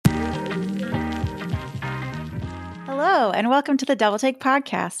Hello, and welcome to the Double Take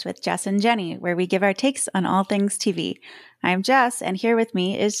Podcast with Jess and Jenny, where we give our takes on all things TV. I'm Jess, and here with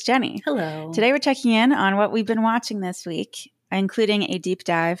me is Jenny. Hello. Today we're checking in on what we've been watching this week, including a deep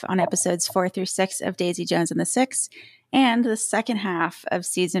dive on episodes 4 through 6 of Daisy Jones and the Six, and the second half of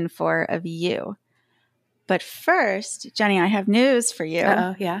season 4 of You. But first, Jenny, I have news for you.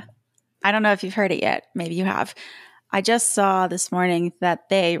 Uh-oh, yeah. I don't know if you've heard it yet. Maybe you have. I just saw this morning that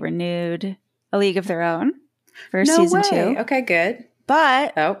they renewed A League of Their Own for season 2. Okay, good.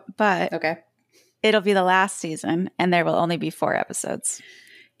 But Okay. It'll be the last season, and there will only be 4 episodes.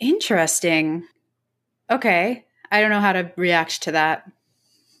 Interesting. Okay. I don't know how to react to that.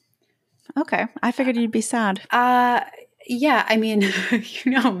 Okay. I figured you'd be sad. Yeah, I mean,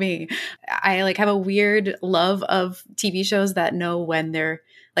 you know me. I have a weird love of TV shows that know when they're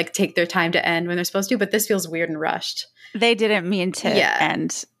take their time to end when they're supposed to, but this feels weird and rushed. They didn't mean to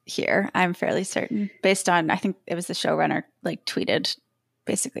end here, I'm fairly certain. Based on, I think it was the showrunner tweeted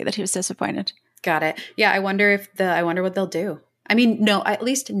basically that he was disappointed. Got it. Yeah, I wonder what they'll do. I mean, no, at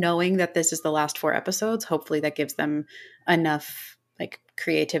least knowing that this is the last 4 episodes, hopefully that gives them enough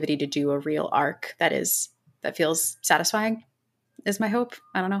creativity to do a real arc that feels satisfying, is my hope.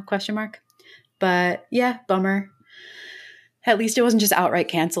 I don't know, question mark. But yeah, bummer. At least it wasn't just outright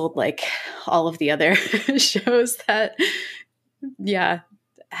canceled like all of the other shows that,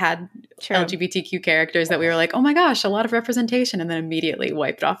 had True. LGBTQ characters that we were like, oh my gosh, a lot of representation, and then immediately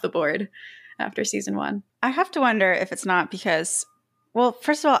wiped off the board after season 1. I have to wonder if it's not because, well,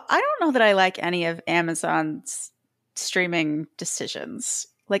 first of all, I don't know that I like any of Amazon's streaming decisions.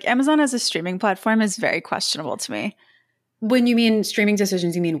 Amazon as a streaming platform is very questionable to me. When you mean streaming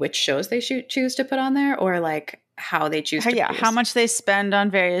decisions, you mean which shows they choose to put on there, or how they choose to produce? How much they spend on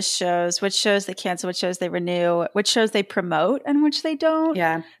various shows, which shows they cancel, which shows they renew, which shows they promote and which they don't.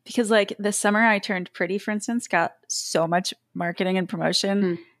 Yeah. Because this summer I Turned Pretty, for instance, got so much marketing and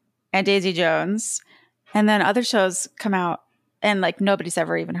promotion, and Daisy Jones. And then other shows come out and nobody's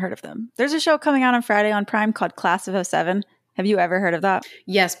ever even heard of them. There's a show coming out on Friday on Prime called Class of '07. Have you ever heard of that?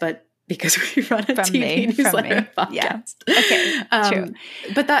 Yes, but because we run a TV newsletter podcast. Yeah. Okay, true.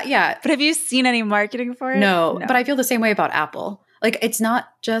 But But have you seen any marketing for it? No, but I feel the same way about Apple. It's not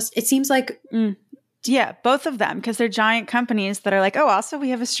just, it seems like... Yeah, both of them, because they're giant companies that are also,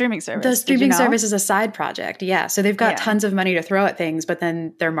 we have a streaming service. The streaming service is a side project, yeah. So they've got tons of money to throw at things, but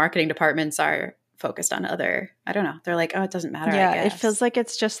then their marketing departments are focused on other, I don't know. They're like, oh, it doesn't matter, Yeah, I guess. it feels like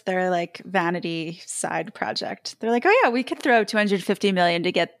it's just their vanity side project. They're like, oh yeah, we could throw $250 million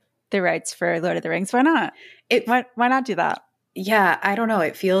to get the rights for Lord of the Rings. Why not? Why not do that? Yeah, I don't know.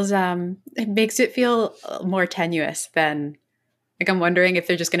 It feels, it makes it feel more tenuous than, I'm wondering if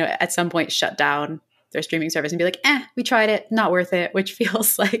they're just going to at some point shut down their streaming service and be like, we tried it, not worth it, which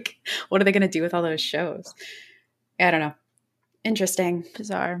feels like, what are they going to do with all those shows? I don't know. Interesting.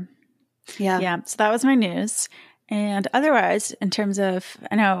 Bizarre. Yeah. Yeah. So that was my news. And otherwise, in terms of,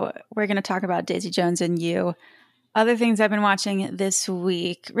 I know we're going to talk about Daisy Jones and You. Other things I've been watching this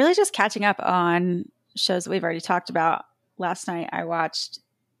week, really just catching up on shows that we've already talked about. Last night, I watched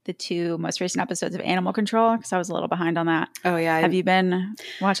the 2 most recent episodes of Animal Control because I was a little behind on that. Oh, yeah. Have you been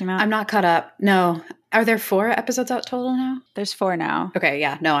watching that? I'm not caught up. No. Are there 4 episodes out total now? There's 4 now. Okay.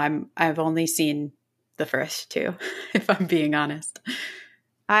 Yeah. No, I've only seen the first 2, if I'm being honest.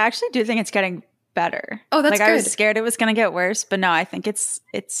 I actually do think it's getting better. Oh, that's good. I was scared it was going to get worse, but no, I think it's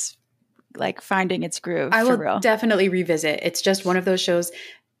finding its groove. I will for real. definitely revisit. It's just one of those shows.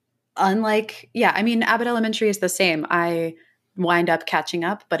 Unlike, Abbott Elementary is the same. I wind up catching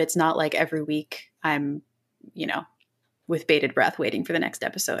up, but it's not like every week I'm, with bated breath waiting for the next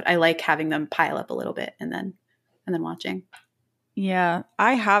episode. I like having them pile up a little bit and then watching. Yeah,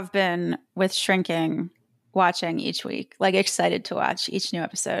 I have been with Shrinking watching each week, excited to watch each new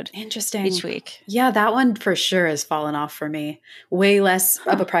episode. Interesting. Each week. Yeah, that one for sure has fallen off for me. Way less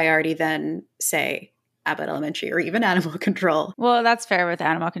of a priority than, say, Abbott Elementary or even Animal Control. Well, that's fair with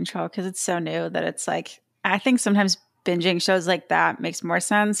Animal Control because it's so new that it's I think sometimes binging shows like that makes more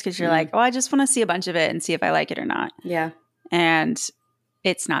sense because you're like, oh, I just want to see a bunch of it and see if I like it or not. Yeah. And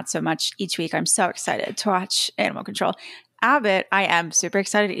it's not so much each week. I'm so excited to watch Animal Control. Abbott, I am super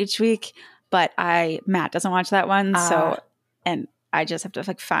excited each week. But Matt doesn't watch that one, and I just have to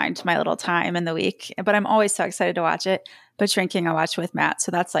find my little time in the week. But I'm always so excited to watch it. But Shrinking, I watch with Matt,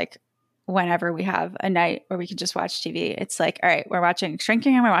 so that's whenever we have a night where we can just watch TV. It's all right, we're watching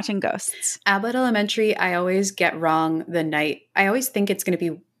Shrinking and we're watching Ghosts. Abbott Elementary, I always get wrong the night. I always think it's going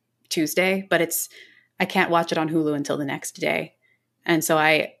to be Tuesday, but I can't watch it on Hulu until the next day, and so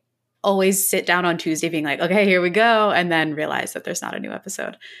I always sit down on Tuesday being like, okay, here we go, and then realize that there's not a new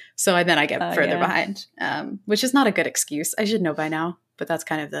episode. So and then I get further behind, which is not a good excuse. I should know by now, but that's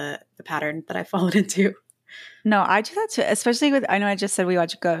kind of the pattern that I followed into. No, I do that too, especially with, I know I just said we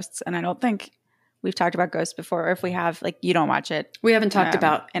watch Ghosts, and I don't think we've talked about Ghosts before, or if we have, like, you don't watch it. We haven't talked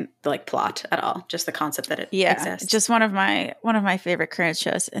about the like plot at all, just the concept that it exists. Just one of my favorite current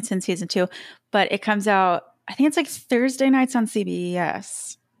shows. It's in season 2, but it comes out, I think it's like Thursday nights on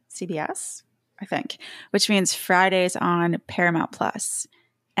CBS, I think, which means Fridays on Paramount Plus.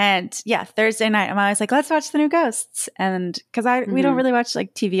 And yeah, Thursday night, I'm always like, let's watch the new Ghosts. And because we don't really watch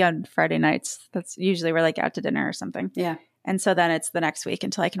like TV on Friday nights. That's usually we're like out to dinner or something. Yeah. And so then it's the next week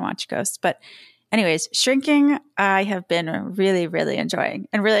until I can watch Ghosts. But anyways, Shrinking, I have been really, really enjoying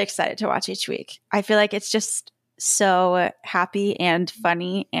and really excited to watch each week. I feel like it's just so happy and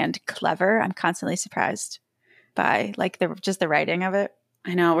funny and clever. I'm constantly surprised by like just the writing of it.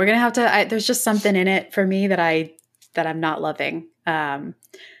 I know we're going to have to, there's just something in it for me that I'm not loving.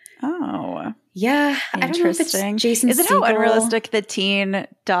 Oh, yeah. I don't know if it's Jason Is it Segel. how unrealistic the teen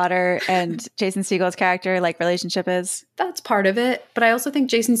daughter and Jason Segel's character like relationship is? That's part of it. But I also think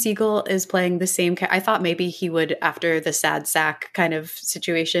Jason Segel is playing the same I thought maybe he would, after the sad sack kind of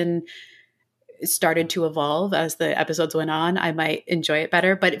situation started to evolve as the episodes went on, I might enjoy it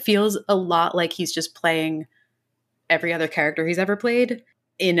better. But it feels a lot like he's just playing every other character he's ever played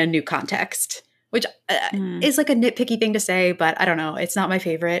in a new context, which is like a nitpicky thing to say, but I don't know. It's not my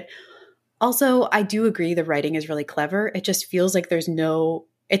favorite. Also, I do agree the writing is really clever. It just feels like there's no,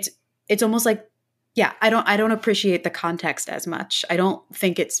 it's almost like, yeah, I don't appreciate the context as much. I don't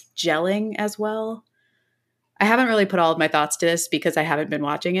think it's gelling as well. I haven't really put all of my thoughts to this because I haven't been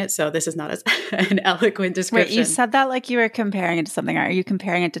watching it. So this is not as an eloquent description. Wait, you said that like you were comparing it to something. Are you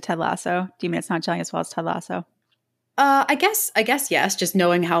comparing it to Ted Lasso? Do you mean it's not gelling as well as Ted Lasso? I guess yes. Just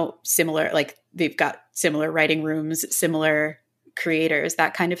knowing how similar, like they've got similar writing rooms, similar creators,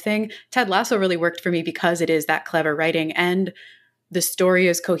 that kind of thing. Ted Lasso really worked for me because it is that clever writing and the story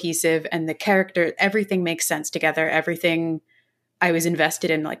is cohesive and the character, everything makes sense together. Everything, I was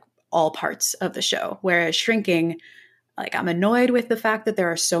invested in like all parts of the show. Whereas Shrinking, like I'm annoyed with the fact that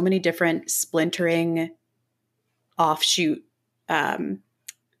there are so many different splintering offshoot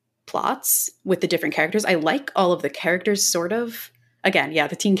plots with the different characters. I like all of the characters sort of. Again, yeah,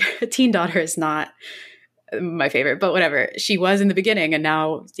 the teen daughter is not my favorite, but whatever. She was in the beginning and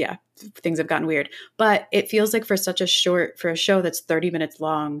now, yeah, things have gotten weird. But it feels like for a show that's 30 minutes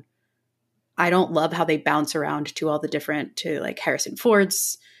long, I don't love how they bounce around to all the different, to like Harrison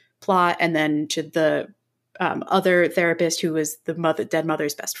Ford's plot and then to the other therapist who was the dead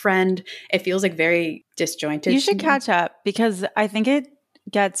mother's best friend. It feels like very disjointed. You should catch up because I think it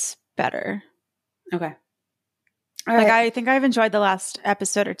gets better. Okay. Like I think I've enjoyed the last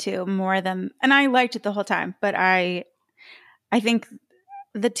episode or two more than, and I liked it the whole time, but I think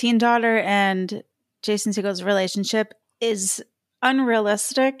the teen daughter and Jason Segel's relationship is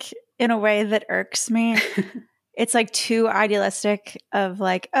unrealistic in a way that irks me. It's like too idealistic of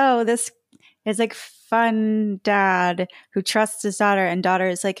like, oh, this is like fun dad who trusts his daughter and daughter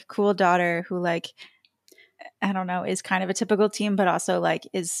is like a cool daughter who like, I don't know, is kind of a typical teen, but also like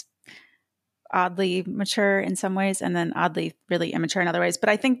is oddly mature in some ways and then oddly really immature in other ways. But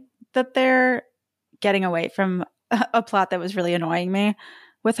I think that they're getting away from a plot that was really annoying me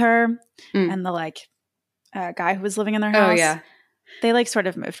with her and the like guy who was living in their house. Oh, yeah. They like sort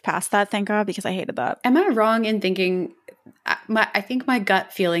of moved past that, thank God, because I hated that. Am I wrong in thinking, I think my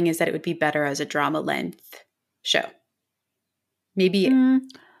gut feeling is that it would be better as a drama length show. Maybe,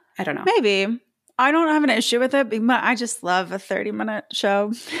 I don't know. Maybe. I don't have an issue with it, but I just love a 30-minute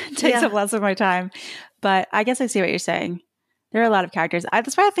show. It takes up less of my time. But I guess I see what you're saying. There are a lot of characters.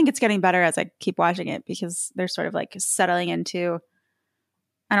 That's why I think it's getting better as I keep watching it because they're sort of like settling into,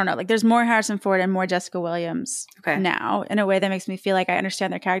 I don't know, like there's more Harrison Ford and more Jessica Williams now in a way that makes me feel like I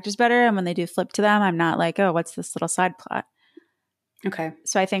understand their characters better. And when they do flip to them, I'm not like, oh, what's this little side plot? Okay.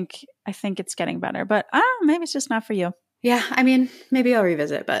 So I think it's getting better. But I don't know, maybe it's just not for you. Yeah, I mean, maybe I'll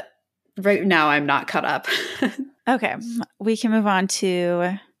revisit, but right now I'm not caught up. Okay. We can move on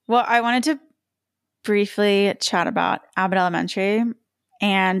to, well, I wanted to briefly chat about Abbott Elementary.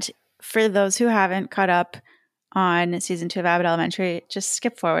 And for those who haven't caught up on season 2 of Abbott Elementary, just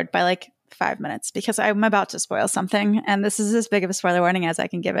skip forward by like 5 minutes because I'm about to spoil something. And this is as big of a spoiler warning as I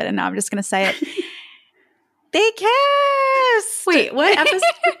can give it. And now I'm just going to say it. They kissed! Wait, what episode?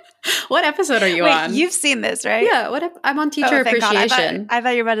 What episode are you on? You've seen this, right? Yeah. I'm on Teacher Appreciation. I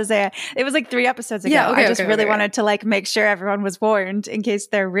thought you were about to say it. It was like 3 episodes ago. Yeah, okay, I just really wanted to like make sure everyone was warned in case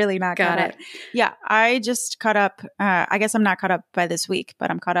they're really not caught up. Yeah, I just caught up. I guess I'm not caught up by this week, but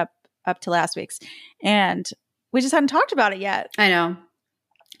I'm caught up up to last week's. And we just hadn't talked about it yet. I know.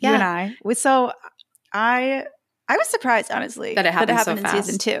 You and I. So I was surprised, honestly, that it happened so in fast.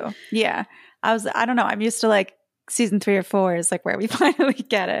 season 2. Yeah. I don't know. I'm used to like season 3 or 4 is like where we finally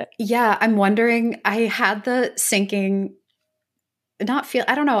get it. Yeah. I'm wondering, I had the sinking, I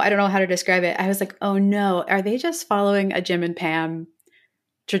don't know how to describe it. I was like, oh no, are they just following a Jim and Pam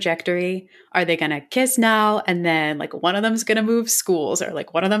trajectory? Are they going to kiss now? And then like one of them's going to move schools, or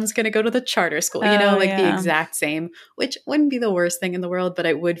like one of them's going to go to the charter school, the exact same, which wouldn't be the worst thing in the world, but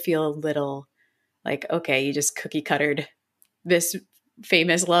it would feel a little like, okay, you just cookie cuttered this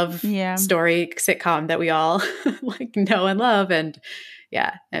famous love story sitcom that we all like know and love, and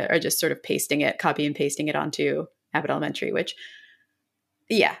are just sort of copy and pasting it onto Abbott Elementary, which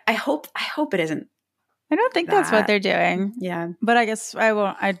I hope it isn't. I don't think that's what they're doing. Yeah. But I guess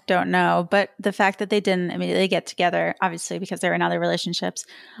I don't know. But the fact that they didn't immediately get together, obviously because they were in other relationships,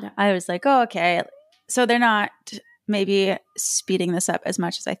 I was like, oh, okay. So they're not maybe speeding this up as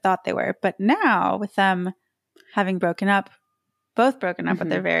much as I thought they were. But now with them having both broken up with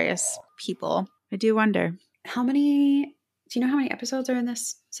their various people, I do wonder. Do you know how many episodes are in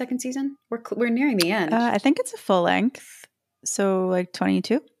this second season? We're nearing the end. I think it's a full length. So like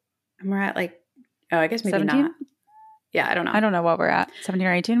 22. And we're at like, I guess maybe 17? not. Yeah, I don't know. I don't know what we're at. 17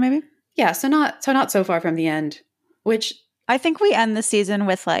 or 18 maybe? Yeah, so not so far from the end, which I think we end the season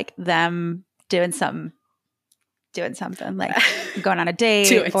with like them doing something like going on a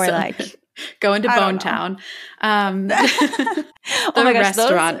date or like going to Bone Town. Oh my gosh,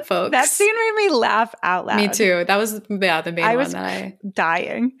 restaurant folks. That scene made me laugh out loud. Me too. That was the main I one was that I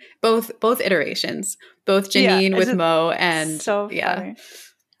dying. Both iterations. Both Janine with Mo and so funny.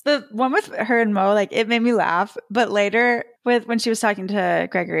 The one with her and Mo, like it made me laugh. But later when she was talking to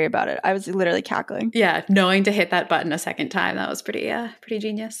Gregory about it, I was literally cackling. Yeah, knowing to hit that button a second time, that was pretty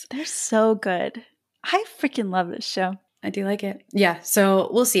genius. They're so good. I freaking love this show. I do like it. Yeah,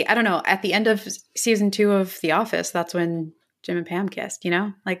 so we'll see. I don't know. At the end of season 2 of The Office, that's when Jim and Pam kissed,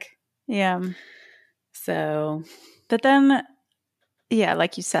 Like, yeah. So. But then,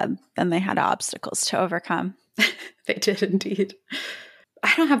 like you said, then they had obstacles to overcome. They did indeed.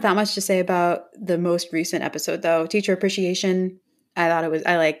 I don't have that much to say about the most recent episode, though. Teacher appreciation. I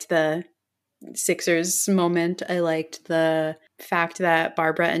liked the Sixers moment. I liked the fact that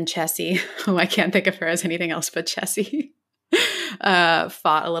Barbara and Chessie, who I can't think of her as anything else but Chessie,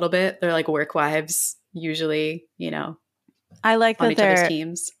 fought a little bit. They're like work wives, usually, I like on that each they're other's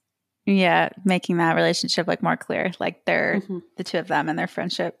teams. Yeah, making that relationship like more clear. Like they're the two of them and their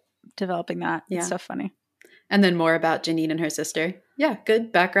friendship, developing that. Yeah. It's so funny. And then more about Janine and her sister. Yeah,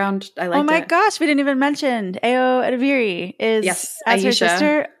 good background. I like. Oh my gosh, we didn't even mention Ayo Edebiri is as her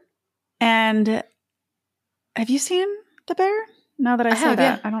sister. And have you seen The Bear? Now that I said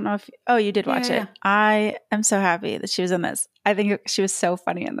that, I don't know if you did watch it. Yeah. I am so happy that she was in this. I think she was so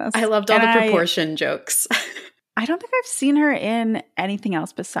funny in this. I loved all the proportion jokes. I don't think I've seen her in anything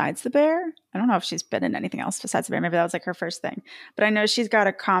else besides The Bear. I don't know if she's been in anything else besides The Bear. Maybe that was like her first thing. But I know she's got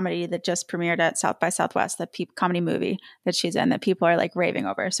a comedy that just premiered at South by Southwest, that comedy movie that she's in that people are like raving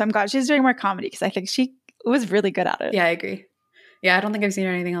over. So I'm glad she's doing more comedy because I think she was really good at it. Yeah, I agree. Yeah, I don't think I've seen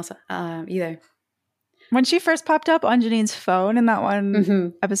her in anything else either. When she first popped up on Janine's phone in that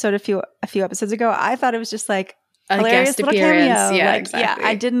one episode a few episodes ago, I thought it was just like a hilarious little cameo. Yeah, exactly. Yeah,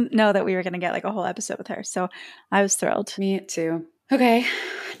 I didn't know that we were going to get like a whole episode with her, so I was thrilled. Me too. Okay,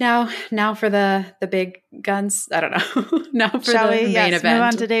 now for the big guns. I don't know. Now for the main event. Move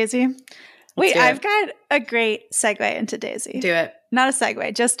on to Daisy. Wait, I've got a great segue into Daisy. Do it. Not a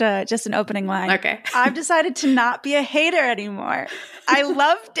segue, just an opening line. Okay. I've decided to not be a hater anymore. I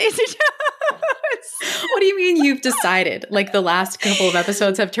love Daisy Jones. What do you mean you've decided? Like the last couple of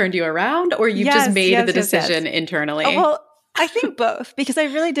episodes have turned you around, or you've just made the decision internally? Well, I think both, because I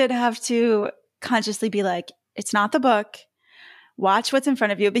really did have to consciously be like, it's not the book. Watch what's in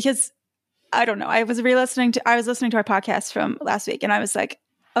front of you, because I don't know. I was listening to our podcast from last week, and I was like,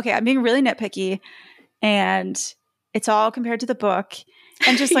 okay, I'm being really nitpicky, and it's all compared to the book.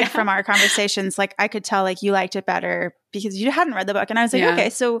 And just like from our conversations, like I could tell like you liked it better because you hadn't read the book. And I was like,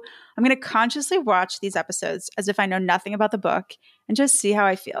 okay, so I'm going to consciously watch these episodes as if I know nothing about the book and just see how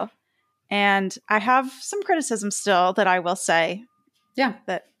I feel. And I have some criticism still that I will say,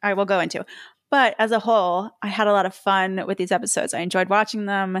 that I will go into. But as a whole, I had a lot of fun with these episodes. I enjoyed watching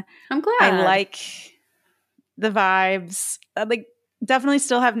them. I'm glad. I like the vibes. I like definitely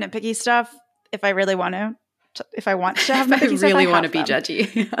still have nitpicky stuff if I really want to. If I want to have nitpicky stuff, I really want to be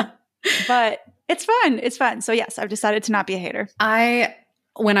judgy. But it's fun. It's fun. So yes, I've decided to not be a hater.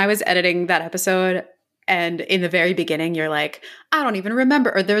 When I was editing that episode, And in the very beginning, you're like, I don't even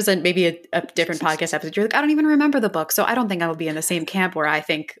remember. Or there's maybe a different podcast episode. You're like, I don't even remember the book. So I don't think I will be in the same camp where I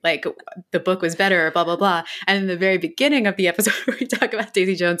think like the book was better or blah, blah, blah. And in the very beginning of the episode where we talk about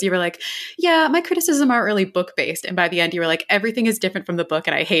Daisy Jones, you were like, yeah, my criticism aren't really book based. And by the end, you were like, everything is different from the book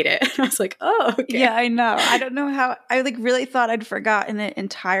and I hate it. And I was like, oh, okay. Yeah, I know. I don't know how. I like really thought I'd forgotten it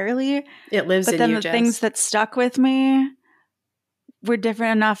entirely. It lives in you, But then the things that stuck with me were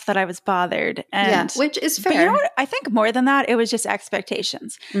different enough that I was bothered. And, yeah, which is fair. But you know what? I think more than that, it was just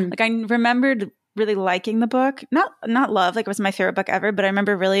expectations. Like I remembered really liking the book. Not love, like it was my favorite book ever, but I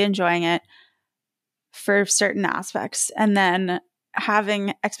remember really enjoying it for certain aspects. And then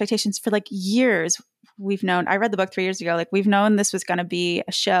having expectations for like years. We've known, I read the book 3 years ago, like we've known this was going to be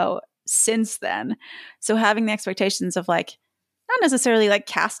a show since then. So having the expectations of like, not necessarily like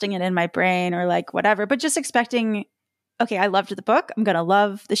casting it in my brain or like whatever, but just expecting, okay, I loved the book, I'm going to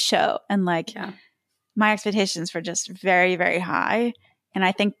love the show. And like my expectations were just very, very high. And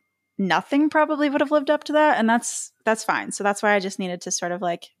I think nothing probably would have lived up to that. And that's fine. So that's why I just needed to sort of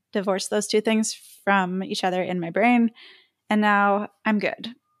like divorce those two things from each other in my brain. And now I'm good.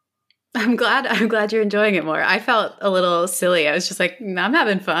 I'm glad you're enjoying it more. I felt a little silly. I was just like, I'm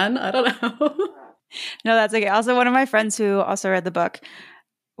having fun. I don't know. No, that's okay. Also, one of my friends who also read the book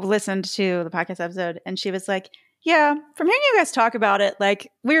listened to the podcast episode and she was like, yeah, from hearing you guys talk about it, like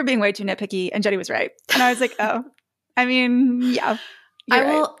we were being way too nitpicky and Jenny was right. And I was like, oh, I mean, yeah.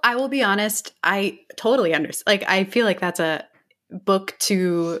 I will be honest. I totally understand. Like, I feel like that's a book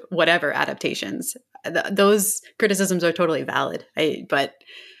to whatever adaptations. Those criticisms are totally valid. But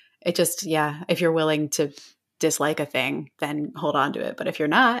it just, if you're willing to dislike a thing, then hold on to it. But if you're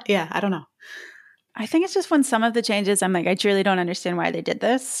not, I don't know. I think it's just when some of the changes, I'm like, I truly don't understand why they did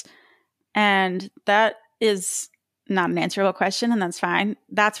this. And that is not an answerable question, and that's fine.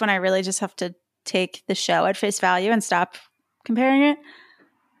 That's when I really just have to take the show at face value and stop comparing it.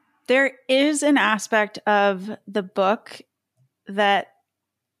 There is an aspect of the book that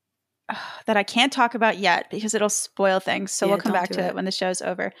I can't talk about yet because it'll spoil things. So we'll come back to it when the show's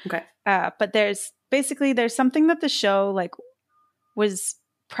over. Okay. But there's something that the show like was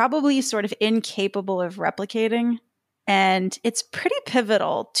probably sort of incapable of replicating. And it's pretty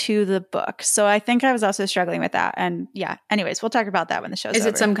pivotal to the book. So I think I was also struggling with that. And anyways, we'll talk about that when the show's over. Is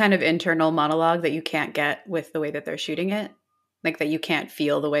it some kind of internal monologue that you can't get with the way that they're shooting it? Like that you can't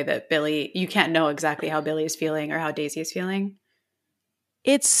feel the way that you can't know exactly how Billy is feeling or how Daisy is feeling?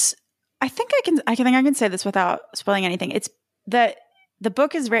 I think I can say this without spoiling anything. It's that the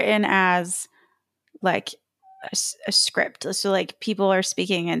book is written as like a script. So like people are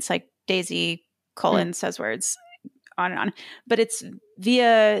speaking and it's like Daisy says words on and on, but it's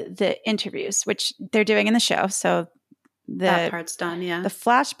via the interviews, which they're doing in the show. So that part's done. Yeah. The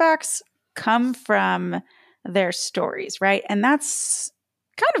flashbacks come from their stories. Right. And that's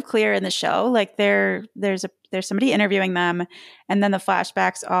kind of clear in the show. Like there's somebody interviewing them. And then the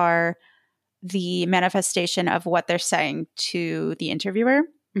flashbacks are the manifestation of what they're saying to the interviewer.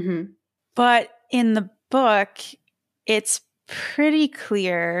 Mm-hmm. But in the book, it's pretty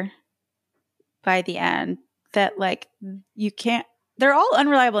clear by the end that like you can't, they're all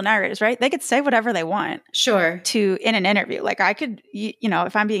unreliable narrators, right? They could say whatever they want. Sure. In an interview. Like I could,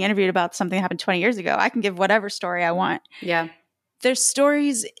 if I'm being interviewed about something that happened 20 years ago, I can give whatever story I want. Yeah. There's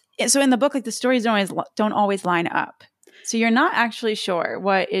stories. So in the book, like the stories don't always line up. So you're not actually sure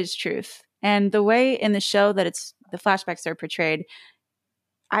what is truth. And the way in the show that the flashbacks are portrayed,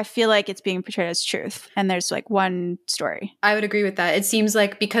 I feel like it's being portrayed as truth. And there's like one story. I would agree with that. It seems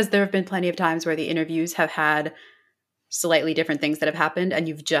like because there have been plenty of times where the interviews have had slightly different things that have happened and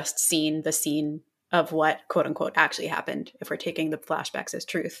you've just seen the scene of what quote unquote actually happened, if we're taking the flashbacks as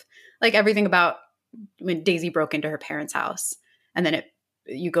truth. Like everything about when Daisy broke into her parents' house and then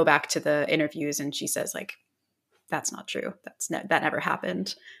you go back to the interviews and she says like, that's not true. That never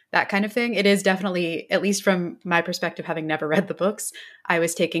happened. That kind of thing. It is definitely, at least from my perspective, having never read the books, I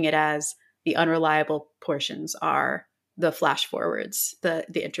was taking it as the unreliable portions are the flash forwards, the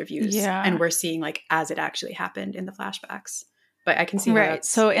interviews. Yeah. And we're seeing like as it actually happened in the flashbacks. But I can see right.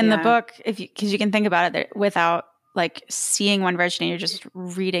 So in the book, because you can think about it without like seeing one version and you're just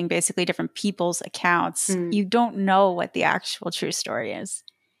reading basically different people's accounts, you don't know what the actual true story is.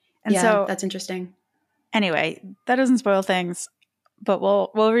 And so that's interesting. Anyway, that doesn't spoil things, but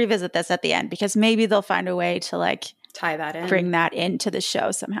we'll revisit this at the end because maybe they'll find a way to like tie that in, bring that into the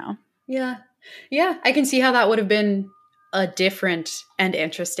show somehow. Yeah. Yeah. I can see how that would have been a different and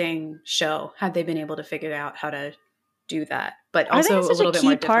interesting show had they been able to figure out how to do that, but also a little bit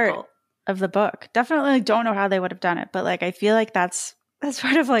more difficult of the book. Definitely don't know how they would have done it, but like I feel like that's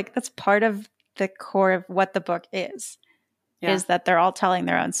part of the core of what the book is that they're all telling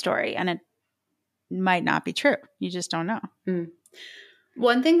their own story, and it might not be true. You just don't know.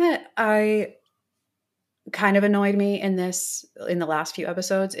 One thing that I kind of annoyed me in the last few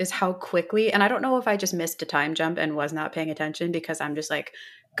episodes is how quickly, and I don't know if I just missed a time jump and was not paying attention because I'm just like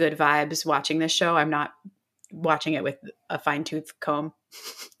good vibes watching this show. I'm not watching it with a fine-tooth comb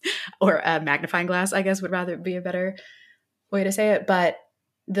or a magnifying glass, I guess would rather be a better way to say it. But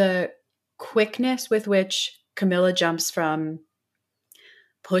the quickness with which Camilla jumps from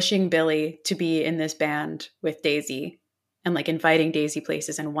pushing Billy to be in this band with Daisy and like inviting Daisy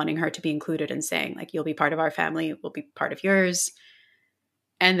places and wanting her to be included and saying like, you'll be part of our family, we'll be part of yours.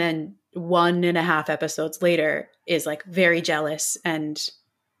 And then 1.5 episodes later is like very jealous and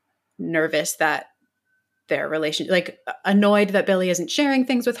nervous that their relationship, like annoyed that Billy isn't sharing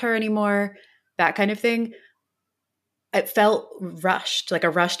things with her anymore, that kind of thing. It felt rushed, like a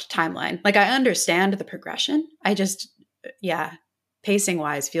rushed timeline. Like I understand the progression. I just, pacing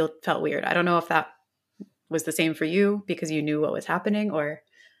wise felt weird. I don't know if that was the same for you because you knew what was happening or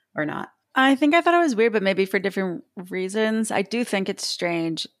not. I think I thought it was weird, but maybe for different reasons. I do think it's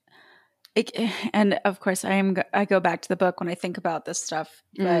strange. And of course I go back to the book when I think about this stuff,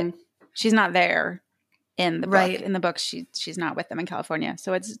 but she's not there in the book. Right. In the book, she's not with them in California.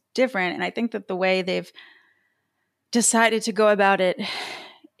 So it's different. And I think that the way they've decided to go about it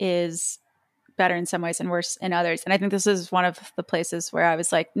is better in some ways and worse in others. And I think this is one of the places where I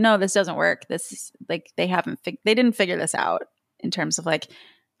was like, no, this doesn't work. This is like, they didn't figure this out in terms of like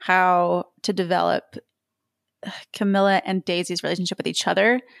how to develop Camilla and Daisy's relationship with each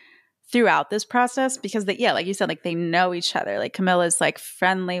other throughout this process, because like you said, like they know each other. Like Camilla's like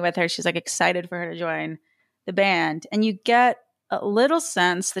friendly with her. She's like excited for her to join the band. And you get a little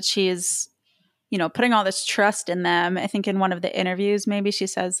sense that she's, putting all this trust in them. I think in one of the interviews, maybe she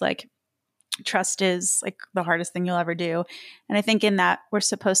says like, trust is like the hardest thing you'll ever do. And I think in that we're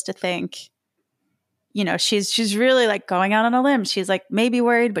supposed to think, she's really like going out on a limb. She's like maybe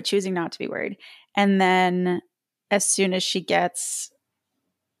worried, but choosing not to be worried. And then as soon as she gets,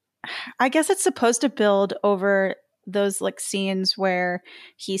 I guess it's supposed to build over those like scenes where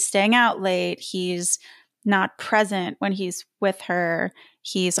he's staying out late. He's not present when he's with her.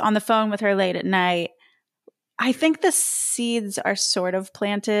 He's on the phone with her late at night. I think the seeds are sort of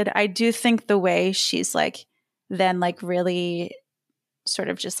planted. I do think the way she's like then like really sort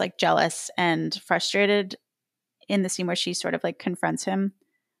of just like jealous and frustrated in the scene where she sort of like confronts him.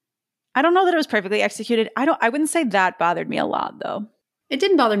 I don't know that it was perfectly executed. I wouldn't say that bothered me a lot though. It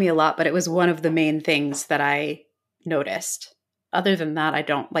didn't bother me a lot, but it was one of the main things that I noticed. Other than that, I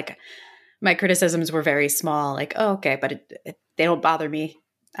don't like my criticisms were very small, like, oh, okay, but they don't bother me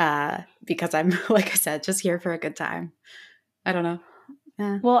because I'm, like I said, just here for a good time. I don't know.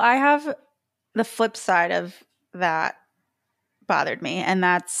 Yeah. Well, I have the flip side of that bothered me, and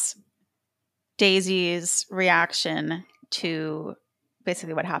that's Daisy's reaction to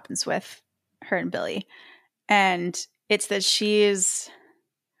basically what happens with her and Billy. And it's that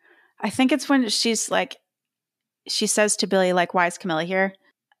I think it's when she's like, she says to Billy, like, why is Camilla here?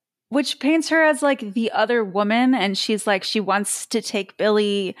 Which paints her as like the other woman. And she's like, she wants to take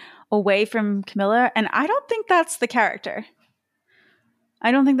Billy away from Camilla. And I don't think that's the character.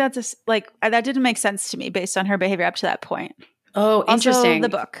 I don't think that's that didn't make sense to me based on her behavior up to that point. Oh, interesting. Also the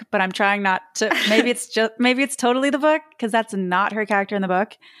book, but I'm trying not to, maybe it's totally the book because that's not her character in the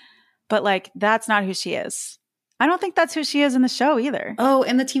book. But like, that's not who she is. I don't think that's who she is in the show either. Oh,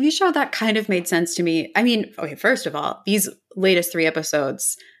 in the TV show, that kind of made sense to me. I mean, okay, first of all, these latest 3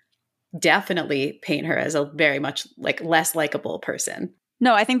 episodes definitely paint her as a very much like less likable person.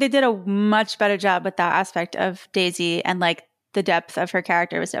 No, I think they did a much better job with that aspect of Daisy, and like the depth of her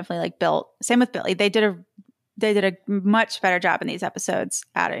character was definitely like built. Same with Billy. They did a much better job in these episodes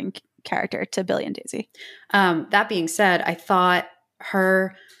adding character to Billy and Daisy. That being said, I thought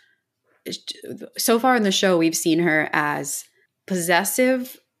her, so far in the show, we've seen her as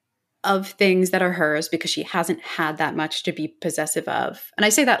possessive of things that are hers because she hasn't had that much to be possessive of. And I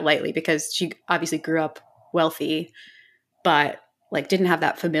say that lightly because she obviously grew up wealthy, but like didn't have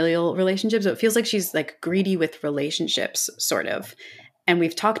that familial relationship. So it feels like she's like greedy with relationships, sort of. And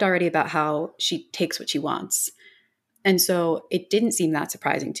we've talked already about how she takes what she wants. And so it didn't seem that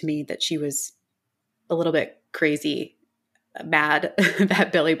surprising to me that she was a little bit crazy, mad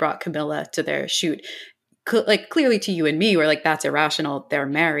that Billy brought Camilla to their shoot. Like clearly to you and me, we're like, that's irrational. They're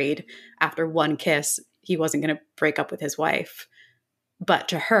married. After one kiss, he wasn't going to break up with his wife. But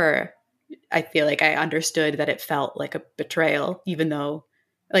to her, I feel like I understood that it felt like a betrayal, even though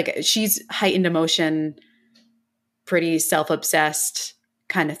like she's heightened emotion, pretty self-obsessed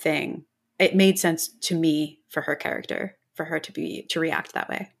kind of thing. it made sense to me for her character, for her to react that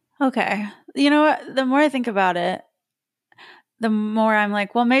way. Okay. You know what? The more I think about it, the more I'm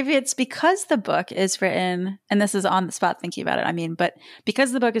like, well, maybe it's because the book is written, and this is on the spot thinking about it. I mean, but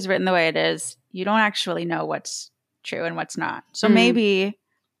because the book is written the way it is, you don't actually know what's true and what's not. So maybe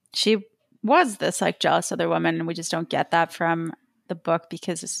she was this like jealous other woman, and we just don't get that from the book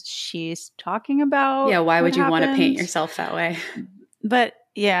because she's talking about. Yeah, why would you happened. want to paint yourself that way? But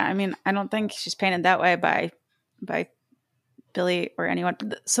yeah, I mean, I don't think she's painted that way by Billy or anyone.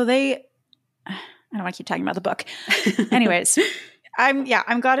 So I don't want to keep talking about the book. Anyways, I'm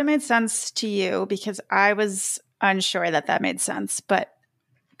glad it made sense to you because I was unsure that made sense, but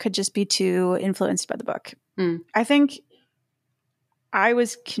could just be too influenced by the book. I think I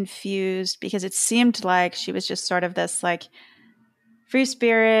was confused because it seemed like she was just sort of this like free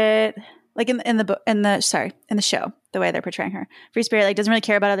spirit, like in the show, the way they're portraying her. Free spirit, like doesn't really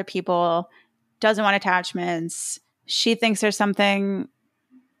care about other people, doesn't want attachments. She thinks there's,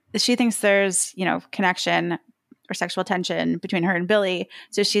 connection or sexual tension between her and Billy.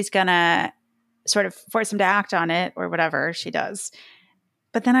 So she's gonna sort of force him to act on it or whatever she does.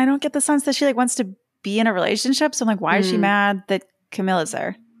 But then I don't get the sense that she like wants to be in a relationship. So I'm like, why is she mad that Camilla's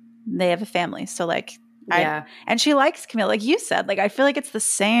there? They have a family. So like, and she likes Camilla, like you said. Like I feel like it's the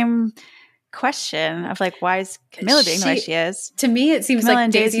same question of like, why is Camilla being the way she is? To me, it seems Camilla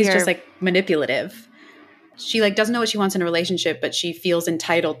like Daisy is just like manipulative. She like doesn't know what she wants in a relationship, but she feels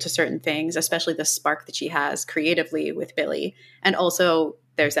entitled to certain things, especially the spark that she has creatively with Billy. And also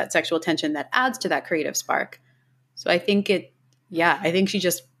there's that sexual tension that adds to that creative spark. So I think she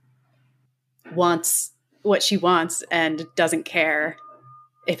just wants what she wants and doesn't care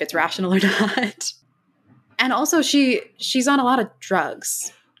if it's rational or not. And also she's on a lot of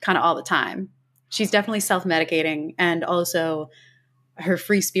drugs kind of all the time. She's definitely self-medicating, and also her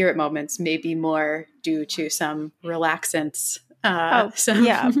free spirit moments may be more due to some relaxants.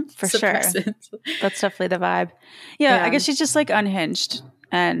 For sure. That's definitely the vibe. Yeah, I guess she's just like unhinged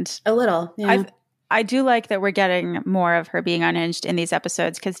and a little. Yeah. I do like that we're getting more of her being unhinged in these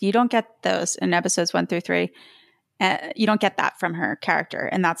episodes because you don't get those in episodes 1 through 3. You don't get that from her character,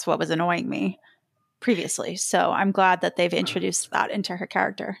 and that's what was annoying me previously. So I'm glad that they've introduced that into her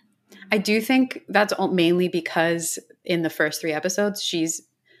character. I do think that's mainly because in the first 3 episodes, she's,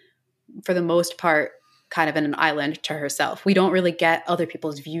 for the most part, kind of in an island to herself. We don't really get other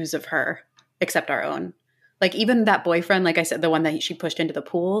people's views of her except our own. Like even that boyfriend, like I said, the one that she pushed into the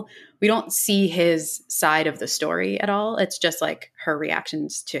pool, we don't see his side of the story at all. It's just like her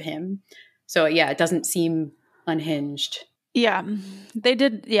reactions to him. So yeah, it doesn't seem unhinged. Yeah, they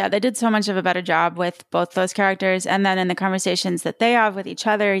did so much of a better job with both those characters. And then in the conversations that they have with each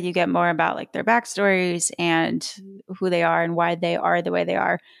other, you get more about like their backstories and who they are and why they are the way they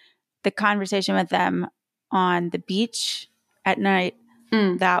are. The conversation with them on the beach at night,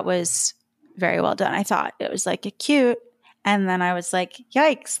 that was very well done. I thought it was like cute. And then I was like,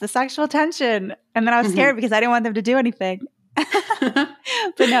 yikes, the sexual tension. And then I was scared because I didn't want them to do anything.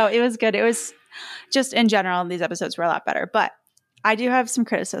 But no, it was good. It was just in general, these episodes were a lot better. But I do have some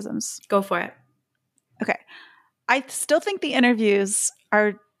criticisms. Go for it. Okay. I still think the interviews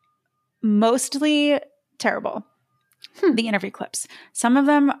are mostly terrible. The interview clips. Some of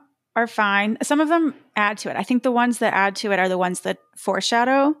them are fine. Some of them add to it. I think the ones that add to it are the ones that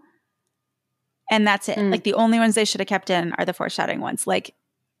foreshadow. And that's it. Like the only ones they should have kept in are the foreshadowing ones. Like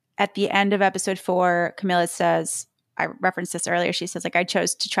at the end of episode 4, Camilla says, I referenced this earlier. She says, like, I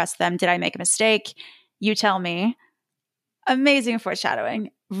chose to trust them. Did I make a mistake? You tell me. Amazing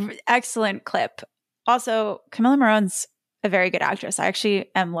foreshadowing. Excellent clip. Also, Camilla Morrone's a very good actress. I actually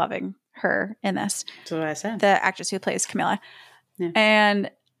am loving her in this. That's what I said. The actress who plays Camilla. Yeah.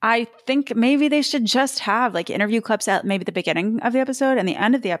 And I think maybe they should just have like interview clips at maybe the beginning of the episode and the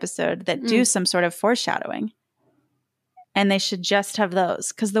end of the episode that do some sort of foreshadowing. And they should just have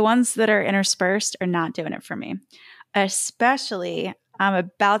those because the ones that are interspersed are not doing it for me. Especially, I'm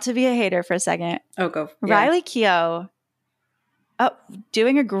about to be a hater for a second. Oh, go. Yeah. Riley Keough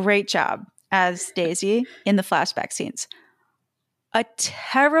doing a great job as Daisy in the flashback scenes. A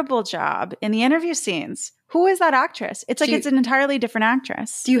terrible job in the interview scenes. Who is that actress? It's like it's an entirely different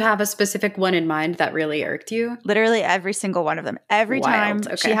actress. Do you have a specific one in mind that really irked you? Literally every single one of them. Every time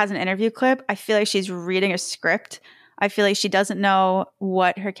she has an interview clip, I feel like she's reading a script. I feel like she doesn't know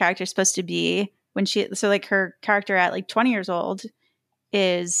what her character is supposed to be. So like her character at like 20 years old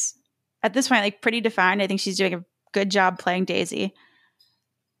is at this point like pretty defined. I think she's doing a good job playing Daisy.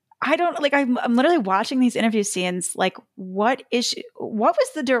 I'm literally watching these interview scenes like what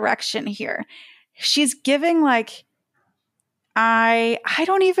was the direction here? She's giving like I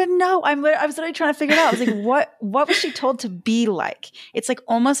don't even know. I was literally trying to figure it out. I was like, what was she told to be like? It's like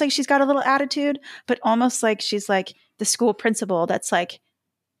almost like she's got a little attitude, but almost like she's like the school principal that's like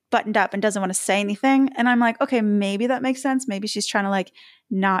buttoned up and doesn't want to say anything. And I'm like, okay, maybe that makes sense. Maybe she's trying to like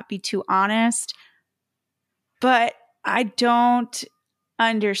not be too honest. But I don't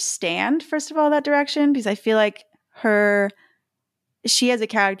understand, first of all, that direction, because I feel like she as a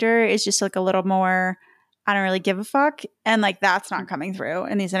character is just like a little more, I don't really give a fuck. And like that's not coming through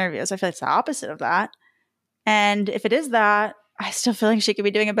in these interviews. I feel like it's the opposite of that. And if it is that, I still feel like she could be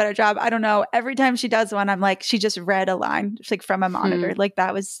doing a better job. I don't know. Every time she does one, I'm like, she just read a line like from a monitor. Like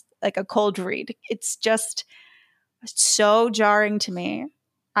that was like a cold read. It's just so jarring to me.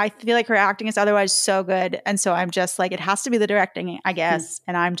 I feel like her acting is otherwise so good. And so I'm just like, it has to be the directing, I guess.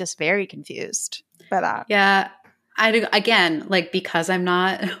 And I'm just very confused by that. Yeah. Again, like because I'm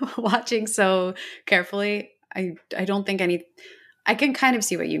not watching so carefully, I don't think I can kind of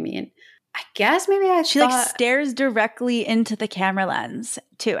see what you mean. I guess maybe she like stares directly into the camera lens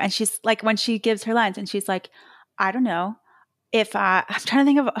too. And she's like, when she gives her lines and she's like, I don't know if I'm trying to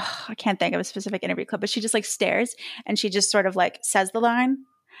think of, I can't think of a specific interview clip, but she just like stares and she just sort of like says the line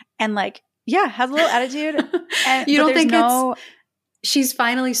and like, yeah, has a little attitude. And you don't think she's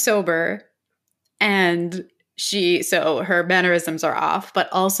finally sober and so her mannerisms are off, but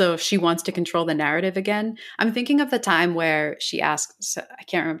also she wants to control the narrative again. I'm thinking of the time where she asks, I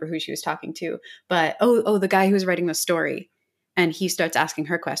can't remember who she was talking to, but the guy who was writing the story, and he starts asking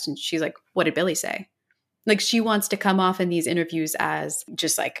her questions. She's like, what did Billy say? Like she wants to come off in these interviews as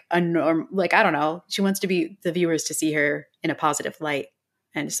just like a norm, like, I don't know. She wants the viewers to see her in a positive light.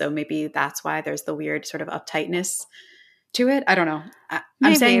 And so maybe that's why there's the weird sort of uptightness to it. I don't know.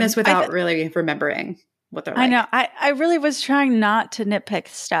 I'm saying this without really remembering what they're like. I know. I really was trying not to nitpick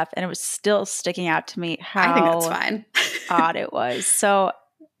stuff, and it was still sticking out to me how I think that's fine. odd it was. So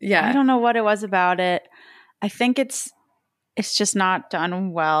yeah, I don't know what it was about it. I think it's just not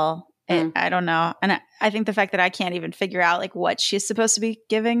done well. I don't know. And I think the fact that I can't even figure out like what she's supposed to be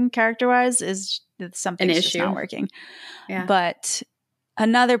giving character-wise is something that's just not working. Yeah. But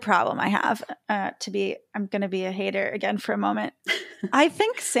another problem I have I'm going to be a hater again for a moment. I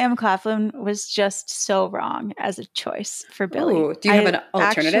think Sam Claflin was just so wrong as a choice for Billy. Ooh, do you have an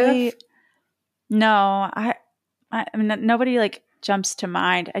alternative? No, I mean, nobody like jumps to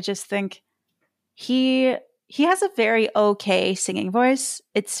mind. I just think he has a very okay singing voice.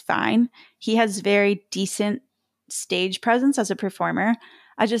 It's fine. He has very decent stage presence as a performer.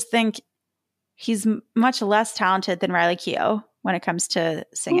 I just think he's much less talented than Riley Keough when it comes to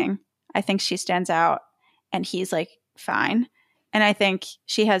singing. I think she stands out and he's like fine. And I think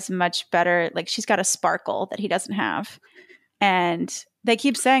she has much better, like she's got a sparkle that he doesn't have. And they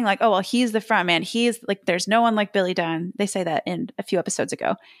keep saying like, oh, well, he's the front man. He's like, there's no one like Billy Dunn. They say that in a few episodes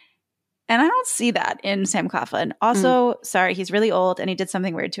ago. And I don't see that in Sam Claflin. Also, sorry, he's really old and he did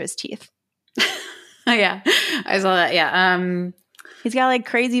something weird to his teeth. Oh, yeah. I saw that. Yeah. He's got like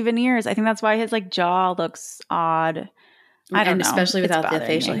crazy veneers. I think that's why his like jaw looks odd. I don't know. Especially without the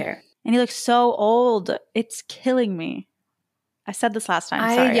facial hair. And he looks so old. It's killing me. I said this last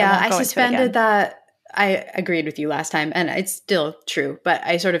time. Sorry. I suspended that. I agreed with you last time, and it's still true. But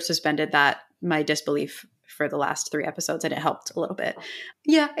I sort of suspended my disbelief for the last 3 episodes, and it helped a little bit.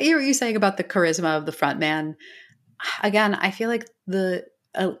 Yeah, I hear what you're saying about the charisma of the front man. Again, I feel like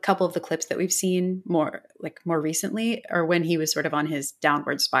a couple of the clips that we've seen more recently are when he was sort of on his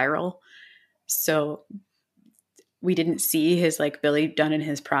downward spiral. So we didn't see his like Billy Dunn in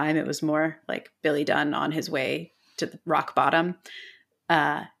his prime. It was more like Billy Dunn on his way to the rock bottom.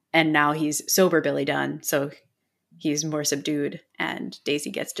 And now he's sober Billy Dunn. So he's more subdued, and Daisy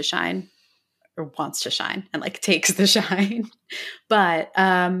gets to shine, or wants to shine, and like takes the shine. But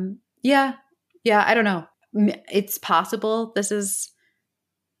yeah, I don't know. It's possible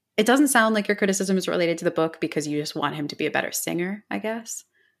it doesn't sound like your criticism is related to the book because you just want him to be a better singer, I guess.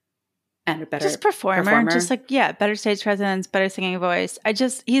 And a better performer. Just like, yeah, better stage presence, better singing voice.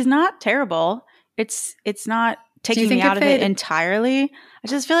 He's not terrible. It's not taking me out of it entirely. I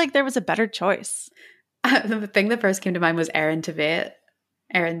just feel like there was a better choice. The thing that first came to mind was Aaron Tveit.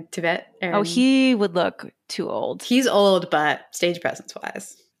 Oh, he would look too old. He's old, but stage presence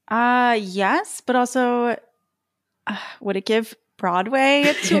wise. Yes, but also would it give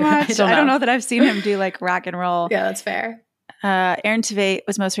Broadway too much? I don't know that I've seen him do like rock and roll. Yeah, that's fair. Aaron Tveit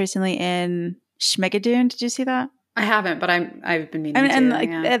was most recently in Schmigadoon. Did you see that? I haven't, but I've been meaning to. And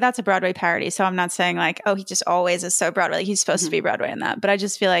like, that's a Broadway parody, so I'm not saying like, oh, he just always is so Broadway. Like, he's supposed to be Broadway in that, but I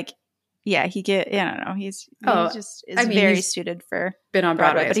just feel like, yeah, I don't know. He just is very suited for been on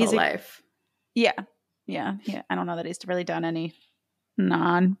Broadway his whole life. Yeah, Yeah. I don't know that he's really done any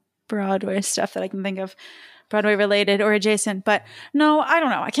non-Broadway stuff that I can think of, Broadway related or adjacent. But no, I don't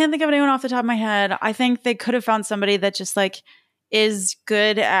know. I can't think of anyone off the top of my head. I think they could have found somebody that just like is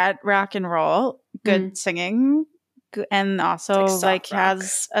good at rock and roll, good singing, and also like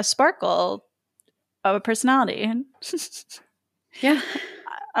has a sparkle of a personality. Yeah.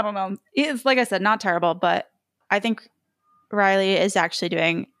 I don't know. It's, like I said, not terrible, but I think Riley is actually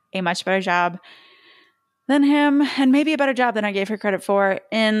doing a much better job than him, and maybe a better job than I gave her credit for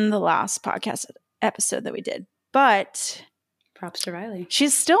in the last podcast episode that we did. But props to Riley.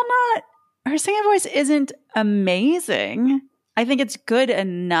 She's still not, her singing voice isn't amazing. I think it's good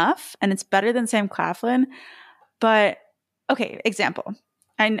enough, and it's better than Sam Claflin. But, okay, example.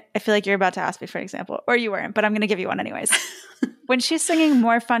 I feel like you're about to ask me for an example, or you weren't, but I'm going to give you one anyways. When she's singing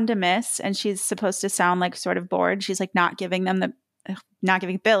More Fun to Miss, and she's supposed to sound like sort of bored, she's like not giving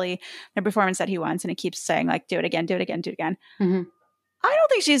Billy the performance that he wants, and he keeps saying like, do it again, do it again, do it again. Mm-hmm. I don't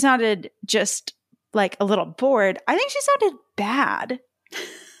think she sounded just like a little bored. I think she sounded bad.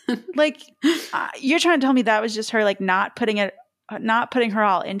 Like, you're trying to tell me that was just her like not putting her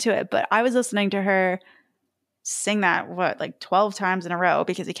all into it, but I was listening to her sing that like 12 times in a row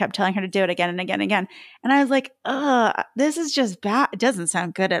because he kept telling her to do it again and again and again, and I was like, this is just bad. It doesn't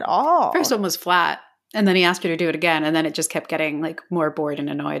sound good at all. First one was flat, and then he asked her to do it again, and then it just kept getting like more bored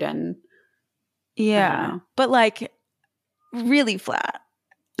and annoyed, and but like really flat.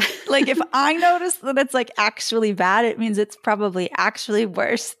 Like, if I notice that it's like actually bad, it means it's probably actually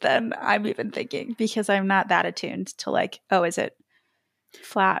worse than I'm even thinking, because I'm not that attuned to like, oh, is it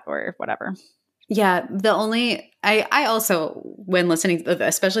flat or whatever. Yeah, I also, when listening,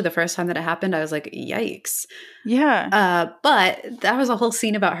 especially the first time that it happened, I was like, yikes. Yeah. But that was a whole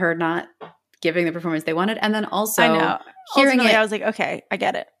scene about her not giving the performance they wanted. And then also I know. Hearing it, I was like, okay, I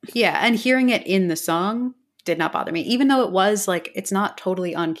get it. Yeah, and hearing it in the song did not bother me, even though it was like, it's not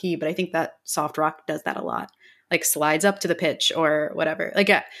totally on key, but I think that soft rock does that a lot. Like slides up to the pitch or whatever.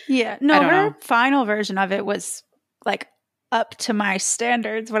 Like, yeah. No, her final version of it was like up to my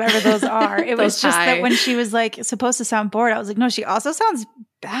standards, whatever those are. It was just that when she was like supposed to sound bored, I was like, no, she also sounds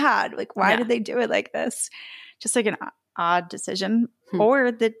bad. Like, why did they do it like this? Just like an odd decision.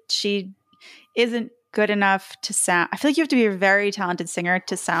 Or that she isn't good enough to sound. I feel like you have to be a very talented singer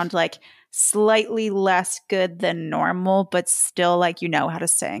to sound like slightly less good than normal, but still like you know how to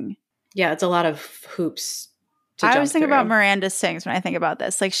sing. Yeah, it's a lot of hoops. I always think about Miranda Sings when I think about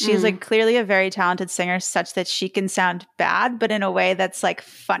this. Like, she's like clearly a very talented singer, such that she can sound bad, but in a way that's like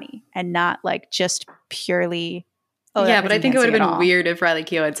funny and not like just purely. Oh, yeah, but I think it would have been weird if Riley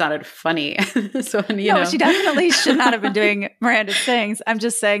Keough had sounded funny. So you know, she definitely should not have been doing Miranda Sings. I'm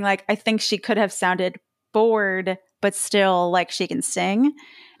just saying, like, I think she could have sounded bored, but still like she can sing.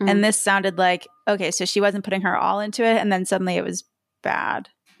 And this sounded like, okay, so she wasn't putting her all into it, and then suddenly it was bad.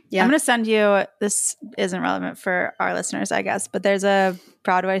 Yeah. I'm going to send you, this isn't relevant for our listeners, I guess, but there's a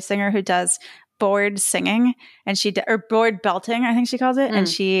Broadway singer who does bored singing, and or bored belting, I think she calls it. And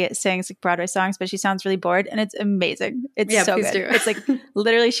she sings like Broadway songs, but she sounds really bored, and it's amazing. It's so good. It's like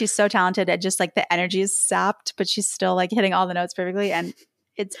literally, she's so talented at just like the energy is sapped, but she's still like hitting all the notes perfectly. And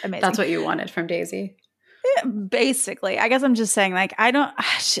it's amazing. That's what you wanted from Daisy. Yeah, basically. I guess I'm just saying, like,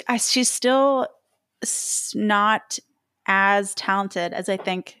 she's still not as talented as I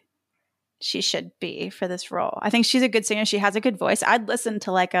think she should be for this role. I think she's a good singer. She has a good voice. I'd listen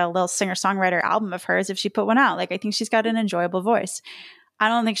to like a little singer-songwriter album of hers if she put one out. Like, I think she's got an enjoyable voice. I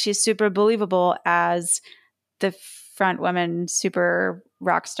don't think she's super believable as the front woman, super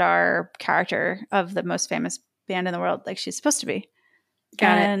rock star character of the most famous band in the world like she's supposed to be.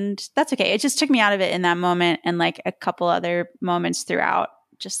 And that's okay. It just took me out of it in that moment, and like a couple other moments throughout.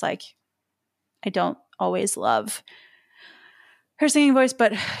 Just like, I don't always love her singing voice,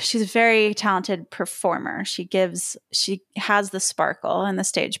 but she's a very talented performer. She has the sparkle and the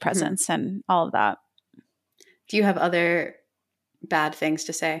stage presence and all of that. Do you have other bad things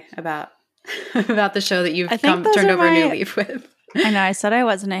to say about the show that you've turned over a new leaf with? I know. I said I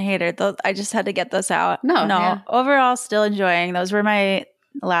wasn't a hater. I just had to get those out. No. Yeah. Overall, still enjoying. Those were my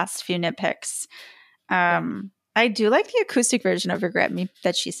last few nitpicks. I do like the acoustic version of Regret Me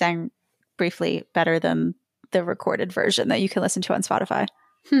that she sang briefly better than the recorded version that you can listen to on Spotify.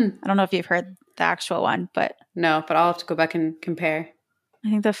 I don't know if you've heard the actual one, but no, but I'll have to go back and compare. I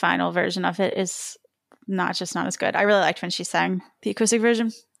think the final version of it is not as good. I really liked when she sang the acoustic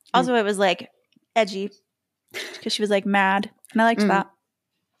version. Also, it was like edgy because she was like mad, and I liked that.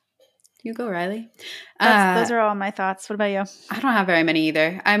 You go, Riley. Those are all my thoughts. What about you? I don't have very many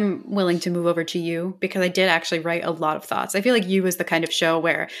either. I'm willing to move over to You because I did actually write a lot of thoughts. I feel like You is the kind of show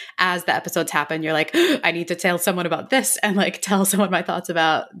where as the episodes happen, you're like, I need to tell someone about this and like tell someone my thoughts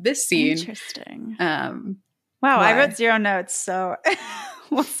about this scene. Interesting. Wow, I wrote 0 notes, so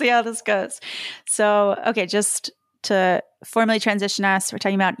we'll see how this goes. So, okay, just to formally transition us, we're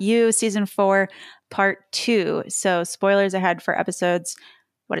talking about You, season 4, part 2. So spoilers ahead for episodes,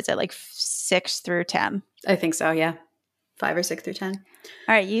 what is it, like 6 through 10? I think so, yeah. 5 or 6 through 10.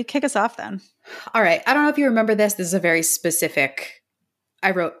 All right, you kick us off then. All right. I don't know if you remember this. This is a very specific.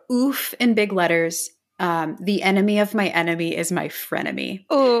 I wrote oof in big letters. The enemy of my enemy is my frenemy.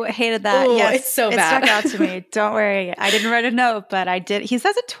 Oh, hated that. Ooh, yes, it's so bad. It stuck out to me. Don't worry. I didn't write a note, but I did. He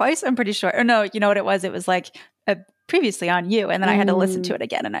says it twice, I'm pretty sure. Or no, you know what it was? It was like previously on You. And then I had to listen to it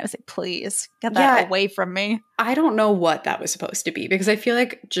again. And I was like, please get that away from me. I don't know what that was supposed to be because I feel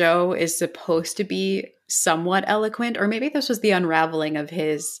like Joe is supposed to be somewhat eloquent, or maybe this was the unraveling of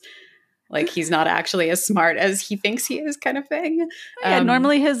his, like, he's not actually as smart as he thinks he is kind of thing. Yeah,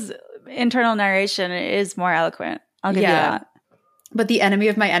 normally his internal narration is more eloquent. I'll give you that. But the enemy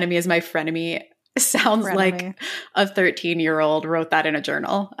of my enemy is my frenemy sounds like a 13-year-old wrote that in a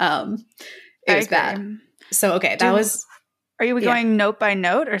journal. It was bad. So, okay, that was... Are you going note by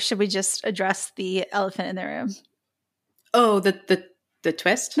note, or should we just address the elephant in the room? Oh, the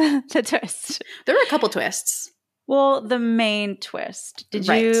twist? The twist. There were a couple twists. Well, the main twist. Did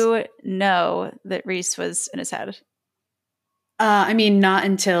you know that Reese was in his head? I mean, not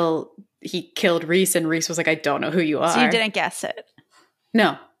until he killed Reese, and Reese was like, I don't know who you are. So you didn't guess it?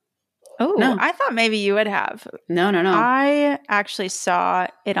 No. Oh, no. I thought maybe you would have. No. I actually saw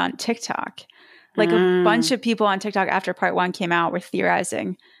it on TikTok. Like a bunch of people on TikTok after part 1 came out were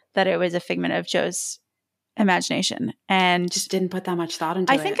theorizing that it was a figment of Joe's imagination. And just didn't put that much thought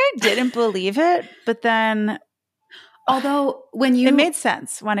into it. I think I didn't believe it, but then... Although when you... It made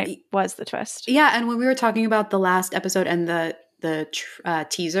sense when it was the twist. Yeah, and when we were talking about the last episode and the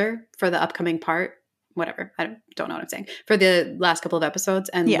teaser for the upcoming part, whatever, I don't know what I'm saying, for the last couple of episodes,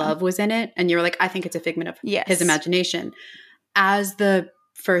 and Love was in it, and you were like, I think it's a figment of his imagination. As the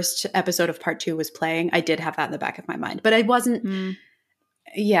first episode of part 2 was playing, I did have that in the back of my mind. But I wasn't...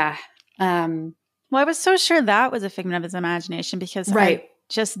 well, I was so sure that was a figment of his imagination because I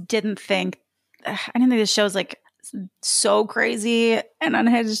just didn't think... I didn't think the show's like so crazy and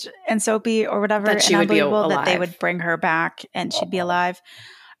unhinged and soapy or whatever, that she and would be unbelievable alive. That they would bring her back and she'd be alive.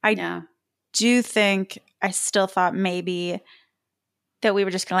 I do think I still thought maybe that we were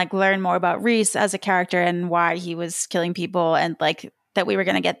just gonna like learn more about Reese as a character and why he was killing people, and like that we were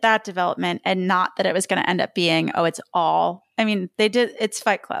gonna get that development, and not that it was gonna end up being, oh, it's all... I mean, it's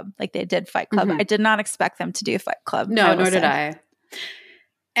Fight Club. Like they did Fight Club. I did not expect them to do Fight Club. No, nor did I.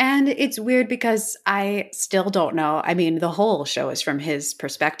 And it's weird because I still don't know. I mean, the whole show is from his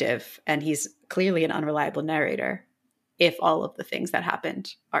perspective, and he's clearly an unreliable narrator if all of the things that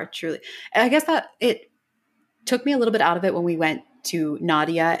happened are truly... And I guess that it took me a little bit out of it when we went to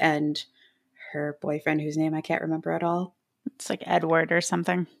Nadia and her boyfriend, whose name I can't remember at all. It's like Edward or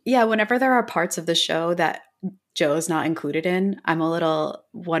something. Yeah, whenever there are parts of the show that Joe's not included in, I'm a little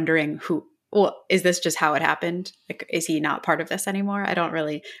wondering who... Well, is this just how it happened? Like, is he not part of this anymore? I don't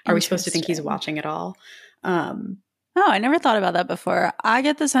really... Are we supposed to think he's watching it all? Oh, I never thought about that before. I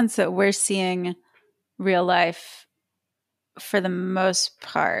get the sense that we're seeing real life for the most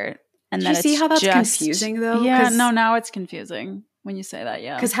part. And then you see how that's confusing, though? Yeah, no, now it's confusing when you say that,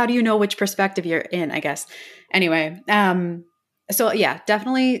 yeah. Because how do you know which perspective you're in, I guess? Anyway, so yeah,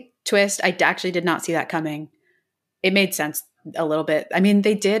 definitely twist. I actually did not see that coming. It made sense a little bit. I mean,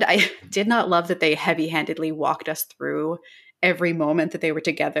 I did not love that they heavy-handedly walked us through every moment that they were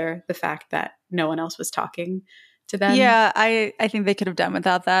together. The fact that no one else was talking to them. Yeah, I think they could have done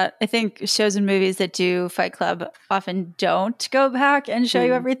without that. I think shows and movies that do Fight Club often don't go back and show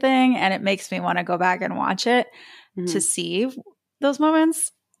you everything. And it makes me want to go back and watch it to see those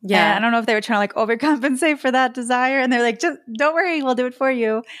moments. Yeah. And I don't know if they were trying to like overcompensate for that desire. And they're like, just don't worry, we'll do it for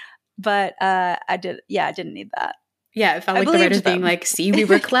you. But I didn't need that. Yeah, it felt like the writers being like, see, we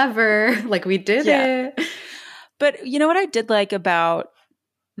were clever. Like, we did it. But you know what I did like about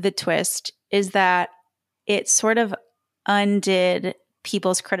the twist is that it sort of undid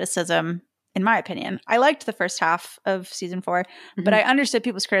people's criticism, in my opinion. I liked the first half of season 4, but I understood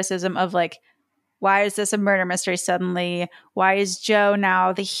people's criticism of like, why is this a murder mystery suddenly? Why is Joe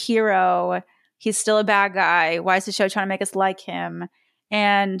now the hero? He's still a bad guy. Why is the show trying to make us like him?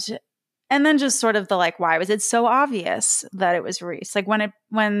 And then just sort of the like, why was it so obvious that it was Reese? Like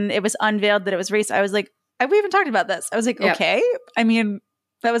when it was unveiled that it was Reese, I was like, we even talked about this. I was like, okay. I mean,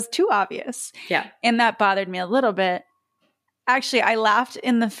 That was too obvious. Yeah. And that bothered me a little bit. Actually, I laughed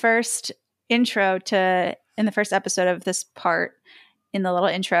in the first episode of this part, in the little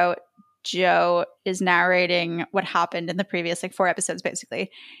intro. Joe is narrating what happened in the previous 4 episodes, basically.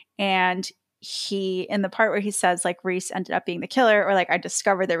 And he, in the part where he says Reese ended up being the killer, or I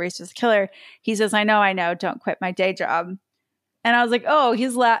discovered that Reese was the killer, he says, I know, don't quit my day job. And I was like, oh,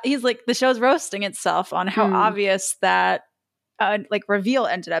 he's like, the show's roasting itself on how obvious that reveal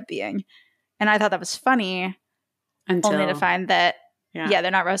ended up being. And I thought that was funny, only to find that,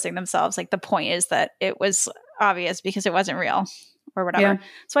 they're not roasting themselves. The point is that it was obvious because it wasn't real or whatever. Yeah.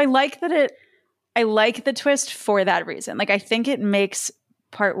 So I like the twist for that reason. I think it makes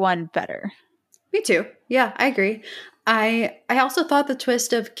part 1 better. Me too. Yeah, I agree. I also thought the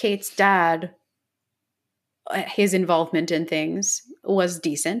twist of Kate's dad, his involvement in things, was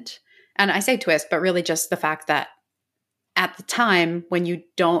decent. And I say twist, but really just the fact that at the time, when you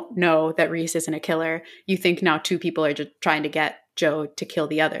don't know that Reese isn't a killer, you think now 2 people are just trying to get Joe to kill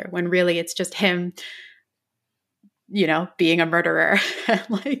the other, when really it's just him, being a murderer,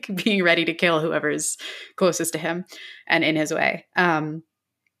 being ready to kill whoever's closest to him and in his way.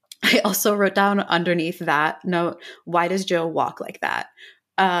 I also wrote down underneath that note, why does Joe walk like that?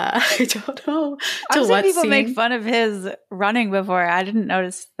 I don't know. I've seen people make fun of his running before. I didn't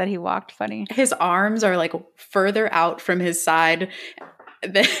notice that he walked funny. His arms are further out from his side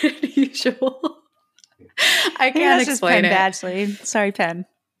than usual. I can't explain it. Badgley. Sorry, Penn.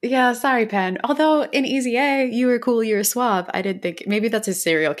 Yeah, sorry, Penn. Although in Easy A, you were cool, you were suave. I didn't think maybe that's his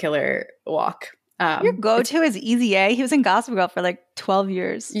serial killer walk. Your go-to is Easy A. He was in Gossip Girl for 12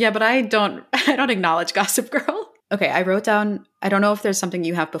 years. Yeah, but I don't acknowledge Gossip Girl. Okay, I wrote down, I don't know if there's something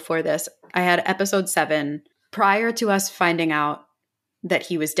you have before this. I had episode 7. Prior to us finding out that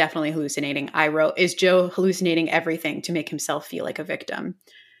he was definitely hallucinating, I wrote, is Joe hallucinating everything to make himself feel like a victim?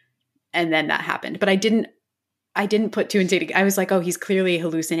 And then that happened. But I didn't put 2 and 2 together. I was like, oh, he's clearly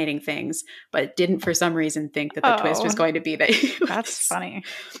hallucinating things, but didn't for some reason think that the twist was going to be that he was. That's funny.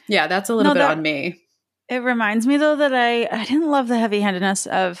 Yeah, that's a little bit on me. It reminds me, though, that I didn't love the heavy-handedness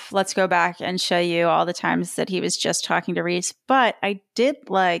of let's go back and show you all the times that he was just talking to Reese. But I did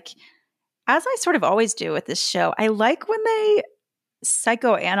as I sort of always do with this show, I like when they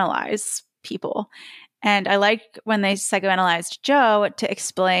psychoanalyze people. And I like when they psychoanalyzed Joe to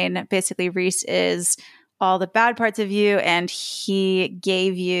explain basically Reese is all the bad parts of you, and he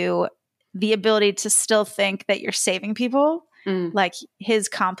gave you the ability to still think that you're saving people. His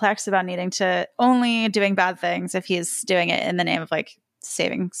complex about needing to only doing bad things if he's doing it in the name of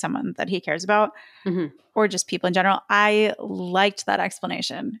saving someone that he cares about, or just people in general. I liked that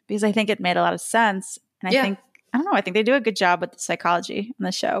explanation because I think it made a lot of sense. And I think they do a good job with the psychology in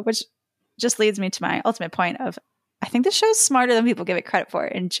the show, which just leads me to my ultimate point of, I think the show's smarter than people give it credit for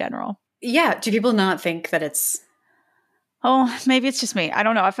in general. Yeah. Do people not think that it's... Oh, maybe it's just me. I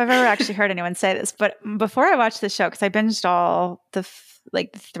don't know if I've ever actually heard anyone say this, but before I watched the show, because I binged all the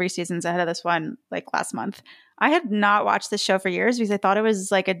 3 seasons ahead of this one, last month, I had not watched this show for years because I thought it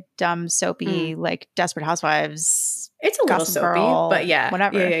was a dumb, soapy, Desperate Housewives. It's a little soapy, Girl, but yeah.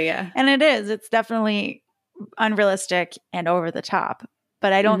 Whatever. Yeah. And it is. It's definitely unrealistic and over the top,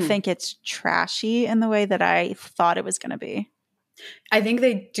 but I don't think it's trashy in the way that I thought it was going to be. I think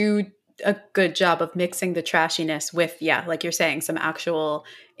they do a good job of mixing the trashiness with, like you're saying, some actual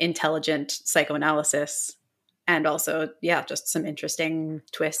intelligent psychoanalysis, and also, just some interesting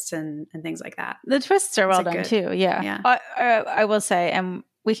twists and things like that. The twists are well done too. Yeah. I will say, and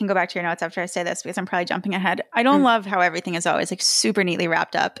we can go back to your notes after I say this because I'm probably jumping ahead. I don't love how everything is always super neatly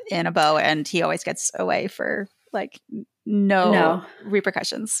wrapped up in a bow, and he always gets away for no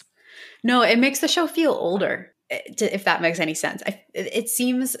repercussions. No, it makes the show feel older. If that makes any sense. It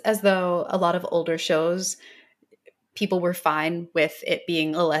seems as though a lot of older shows, people were fine with it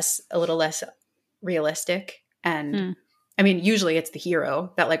being a little less realistic. And I mean, usually it's the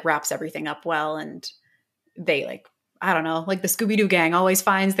hero that wraps everything up well, and they I don't know, the Scooby-Doo gang always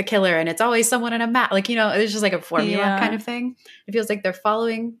finds the killer, and it's always someone in a mat. It's just a formula kind of thing. It feels like they're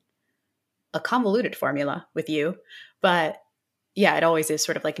following a convoluted formula with you, but it always is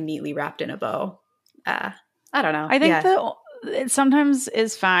sort of neatly wrapped in a bow. I don't know. I think it sometimes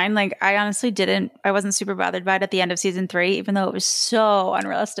is fine. I honestly I wasn't super bothered by it at the end of season 3, even though it was so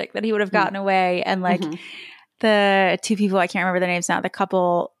unrealistic that he would have gotten away. And the 2 people, I can't remember their names now, the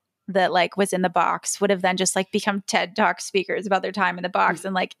couple that was in the box would have then just become TED Talk speakers about their time in the box,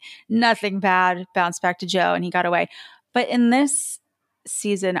 and nothing bad bounced back to Joe and he got away. But in this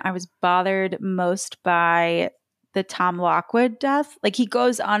season, I was bothered most by the Tom Lockwood death. Like he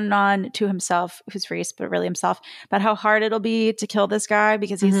goes on and on to himself, who's Reese, but really himself, about how hard it'll be to kill this guy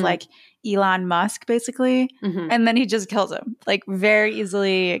because he's like Elon Musk, basically. And then he just kills him, like very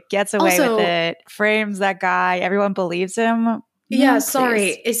easily, gets away with it, frames that guy. Everyone believes him. Yeah,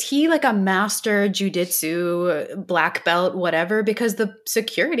 sorry. Is he like a master jujitsu, black belt, whatever? Because the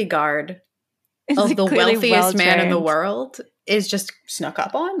security guard of the wealthiest man in the world is just snuck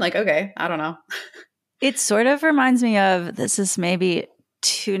up on? Like, okay, I don't know. It sort of reminds me of, this is maybe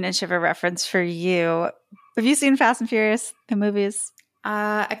too niche of a reference for you. Have you seen Fast and Furious, the movies?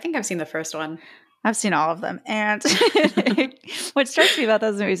 I think I've seen the first one. I've seen all of them. And what strikes me about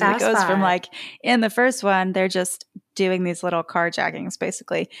those movies is it goes from like, in the first one, they're just doing these little carjackings,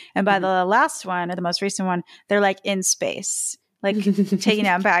 basically. And by the last one, or the most recent one, they're like in space, like taking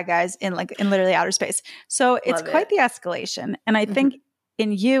down bad guys in literally outer space. So it's quite the escalation. And I think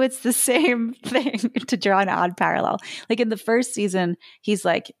in You, it's the same thing, to draw an odd parallel. Like in the first season, he's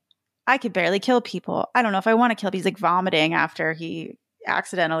like, I could barely kill people. I don't know if I want to kill people. He's like vomiting after he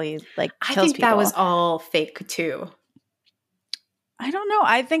accidentally like kills people. I think that was all fake too. I don't know.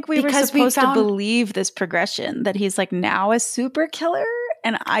 I think we were supposed to believe this progression that he's like now a super killer,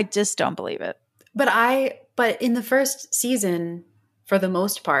 and I just don't believe it. But in the first season, for the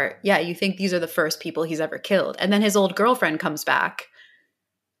most part, yeah, you think these are the first people he's ever killed. And then his old girlfriend comes back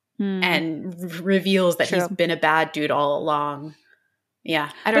and reveals that he's been a bad dude all along. Yeah,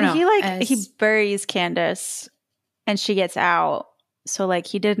 I don't know. He buries Candace and she gets out. So like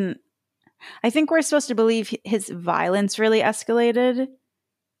he didn't, I think we're supposed to believe his violence really escalated.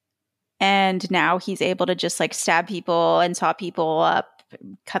 And now he's able to just like stab people and saw people up,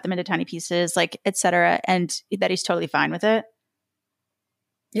 cut them into tiny pieces, like etc. And that he's totally fine with it.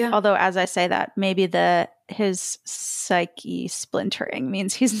 Yeah. Although as I say that, maybe his psyche splintering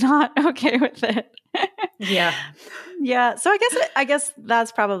means he's not okay with it. Yeah. Yeah. So I guess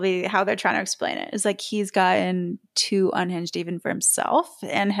that's probably how they're trying to explain it. Is like he's gotten too unhinged even for himself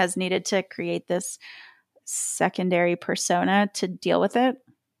and has needed to create this secondary persona to deal with it.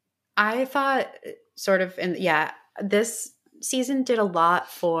 I thought this season did a lot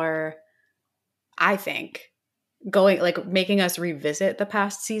for, I think, making us revisit the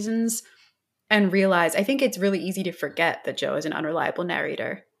past seasons and realize, I think it's really easy to forget that Joe is an unreliable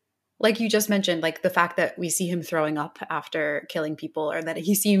narrator. Like you just mentioned, like the fact that we see him throwing up after killing people, or that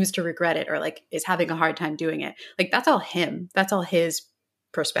he seems to regret it, or like is having a hard time doing it. Like that's all him. That's all his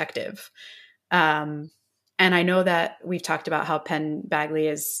perspective. And I know that we've talked about how Penn Badgley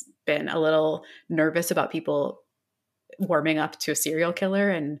has been a little nervous about people warming up to a serial killer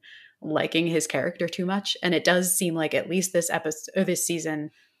and liking his character too much. And it does seem like at least this episode or this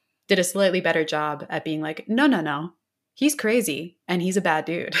season did a slightly better job at being like, no, he's crazy and he's a bad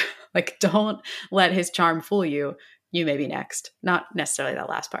dude. Like, don't let his charm fool you. You may be next. Not necessarily that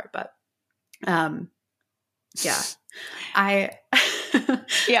last part, but yeah. I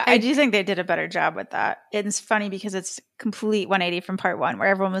do think they did a better job with that. It's funny because it's complete 180 from part one, where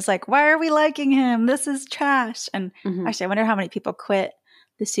everyone was like, why are we liking him? This is trash. And actually, I wonder how many people quit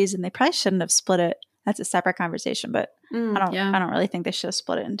this season. They probably shouldn't have split it. That's a separate conversation, but I don't really think they should have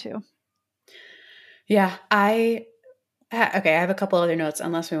split it in two. Yeah. I have a couple other notes,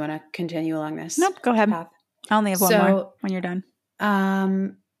 unless we want to continue along this. Nope, go ahead. Path. I only have one more when you're done.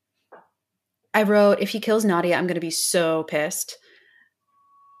 I wrote, if he kills Nadia, I'm going to be so pissed.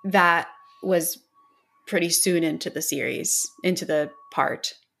 That was pretty soon into the series, into the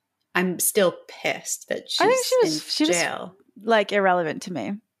part. I'm still pissed that she's in jail. Was, like, irrelevant to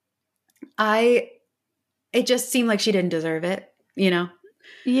me. It just seemed like she didn't deserve it, you know?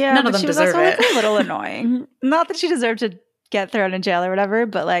 Yeah, none of them deserve it. Like a little annoying. Not that she deserved to get thrown in jail or whatever,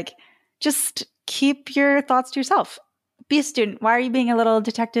 but like, just keep your thoughts to yourself. Be a student. Why are you being a little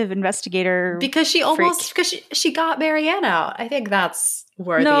detective investigator? Because she she got Marianne out. I think that's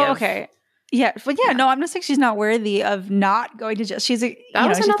worthy. Okay. Yeah, but no, I'm not saying she's not worthy of not going to jail. She's she's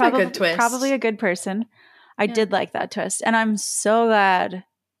good twist. Probably a good person. I did like that twist, and I'm so glad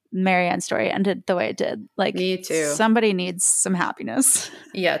Marianne's story ended the way it did. Like, me too. Somebody needs some happiness.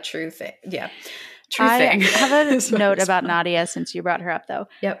 Yeah, true thing. Yeah, true thing. I have a note about Nadia since you brought her up, though.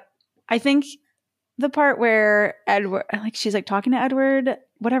 Yep. I think the part where Edward, like, she's like talking to Edward,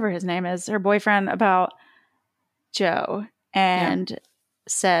 whatever his name is, her boyfriend, about Joe, and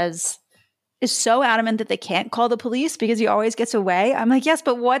is so adamant that they can't call the police because he always gets away. I'm like, yes,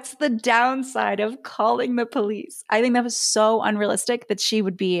 but what's the downside of calling the police? I think that was so unrealistic that she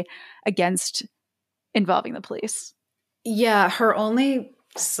would be against involving the police. Yeah, her only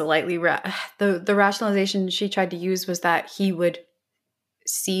slightly the rationalization she tried to use was that he would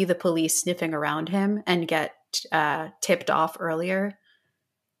see the police sniffing around him and get tipped off earlier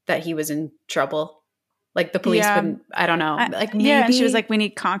that he was in trouble. Like the police wouldn't, I don't know. Like maybe. Yeah, and she was like, we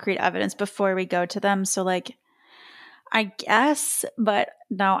need concrete evidence before we go to them. So like, I guess, but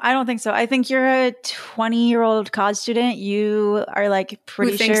no, I don't think so. I think you're a 20-year-old college student. You are like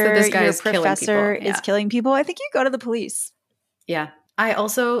pretty thinks sure that this guy your is killing professor people. Yeah. is killing people. I think you go to the police. Yeah. I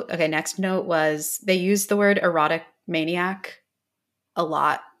also, okay, next note was they used the word erotic maniac a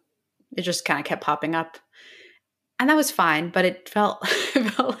lot. It just kind of kept popping up. And that was fine, but it felt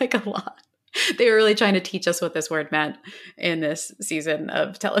like a lot. They were really trying to teach us what this word meant in this season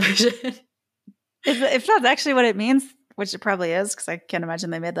of television. If that's actually what it means, which it probably is, because I can't imagine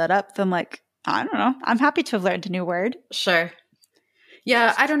they made that up, then like, I don't know. I'm happy to have learned a new word. Sure.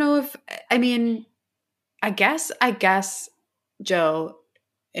 Yeah, I don't know if, I mean, I guess Joe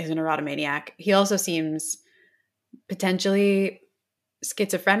is an erotomaniac. He also seems potentially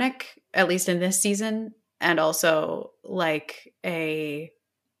schizophrenic, at least in this season, and also like there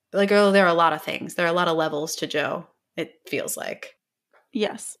are a lot of things. There are a lot of levels to Joe, it feels like.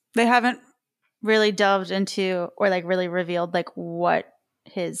 Yes. They haven't really delved into or like really revealed like what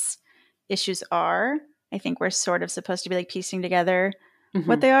his issues are. I think we're sort of supposed to be like piecing together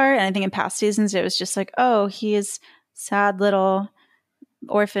what they are. And I think in past seasons it was just like, oh, he is sad little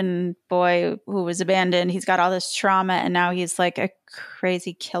orphan boy who was abandoned. He's got all this trauma and now he's like a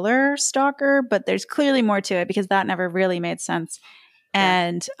crazy killer stalker. But there's clearly more to it because that never really made sense. Yeah.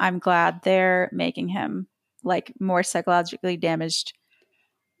 And I'm glad they're making him like more psychologically damaged,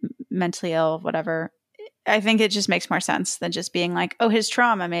 mentally ill, whatever. I think it just makes more sense than just being like, oh, his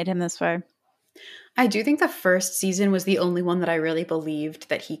trauma made him this way. I do think the first season was the only one that I really believed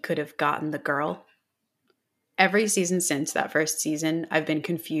that he could have gotten the girl. Every season since that first season, I've been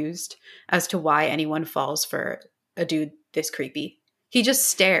confused as to why anyone falls for a dude this creepy. He just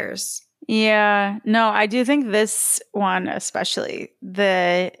stares. Yeah. No, I do think this one, especially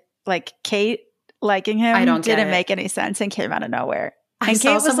the like Kate liking him didn't make any sense and came out of nowhere. And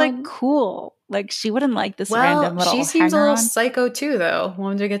Kate was like cool. Like she wouldn't like this random little she seems a little psycho too, though,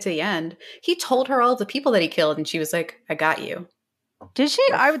 when we get to the end. He told her all the people that he killed and she was like, I got you. Did she?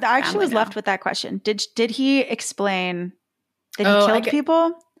 I actually was left with that question. Did he explain that he killed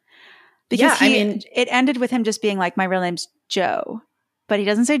people? Because it ended with him just being like, my real name's Joe. But he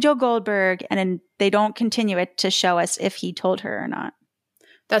doesn't say Joe Goldberg, and then they don't continue it to show us if he told her or not.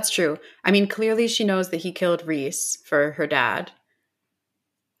 That's true. I mean, clearly she knows that he killed Reese for her dad.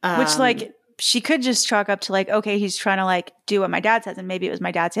 Which, like, she could just chalk up to, like, okay, he's trying to, like, do what my dad says, and maybe it was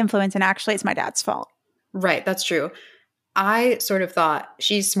my dad's influence, and actually it's my dad's fault. Right, that's true. I sort of thought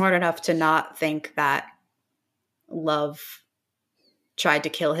she's smart enough to not think that Love tried to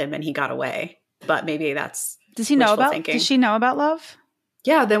kill him and he got away. But maybe that's Does she know about Love?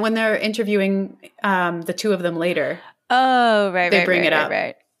 Yeah, then when they're interviewing the two of them later. Oh, right, they bring it up.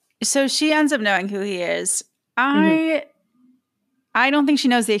 Right. So she ends up knowing who he is. I don't think she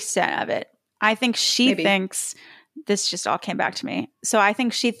knows the extent of it. I think she thinks this just all came back to me. So I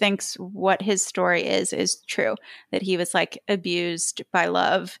think she thinks what his story is true, that he was like abused by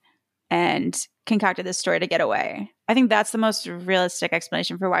Love and concocted this story to get away. I think that's the most realistic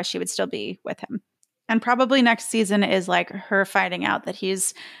explanation for why she would still be with him. And probably next season is like her finding out that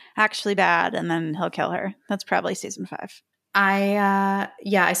he's actually bad and then he'll kill her. That's probably season 5.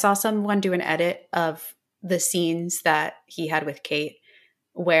 I saw someone do an edit of the scenes that he had with Kate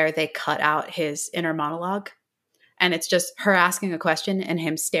where they cut out his inner monologue. And it's just her asking a question and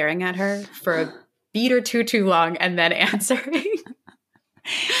him staring at her for a beat or two too long and then answering.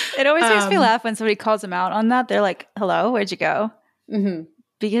 It always makes me laugh when somebody calls him out on that. They're like, hello, where'd you go? Mm-hmm.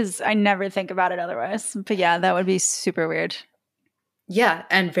 Because I never think about it otherwise. But yeah, that would be super weird. Yeah,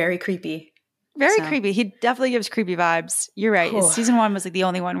 and very creepy. Very creepy. He definitely gives creepy vibes. You're right. Season 1 was like the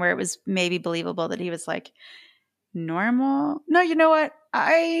only one where it was maybe believable that he was like normal. No, you know what?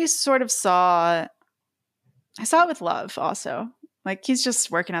 I saw it with Love also. Like he's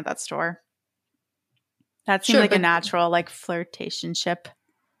just working at that store. That seemed like a natural like flirtationship.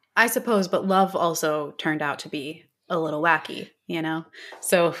 I suppose, but Love also turned out to be a little wacky, you know?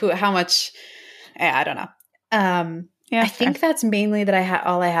 So how much, I don't know. I think that's mainly that I had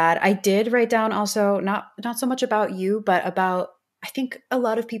all I had. I did write down also, not so much about you, but about, I think a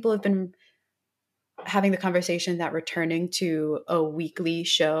lot of people have been having the conversation that returning to a weekly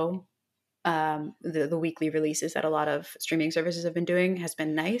show, the weekly releases that a lot of streaming services have been doing has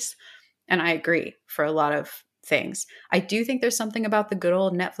been nice. And I agree for a lot of things. I do think there's something about the good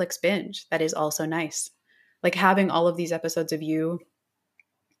old Netflix binge that is also nice. Like having all of these episodes of You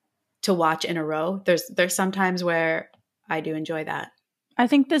to watch in a row. There's some times where I do enjoy that. I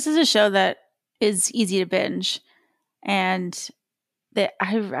think this is a show that is easy to binge. And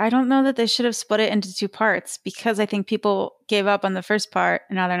I don't know that they should have split it into 2 parts, because I think people gave up on the first part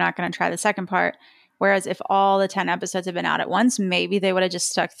and now they're not going to try the second part. Whereas if all the 10 episodes had been out at once, maybe they would have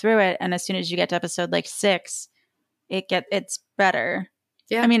just stuck through it. And as soon as you get to episode like 6, it's better.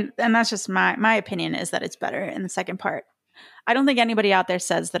 Yeah. I mean, and that's just my opinion, is that it's better in the second part. I don't think anybody out there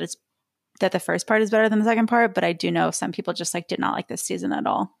says that the first part is better than the second part, but I do know some people just like did not like this season at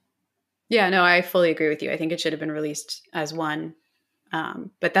all. Yeah, no, I fully agree with you. I think it should have been released as one.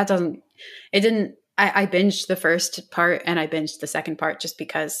 But that didn't, I binged the first part and I binged the second part just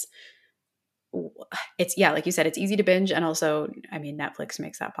because it's, yeah, like you said, it's easy to binge. And also, I mean, Netflix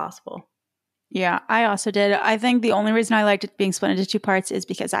makes that possible. Yeah, I also did. I think the only reason I liked it being split into 2 parts is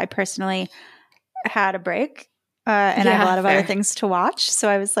because I personally had a break and I had a lot of other things to watch. So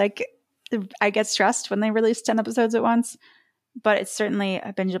I was like, I get stressed when they release 10 episodes at once, but it's certainly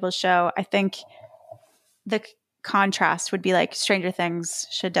a bingeable show. I think the contrast would be like Stranger Things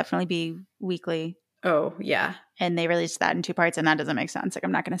should definitely be weekly. Oh, yeah. And they released that in 2 parts, and that doesn't make sense. Like,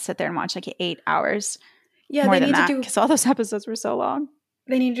 I'm not going to sit there and watch like 8 hours. Yeah, more they than need that, to do, because all those episodes were so long.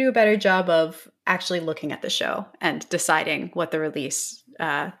 They need to do a better job of actually looking at the show and deciding what the release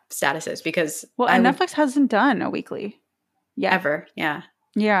status is, because Netflix hasn't done a weekly yet. Ever. Yeah.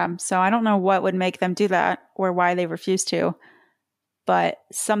 Yeah. So I don't know what would make them do that or why they refuse to, but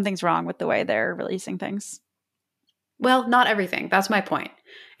something's wrong with the way they're releasing things. Well, not everything. That's my point,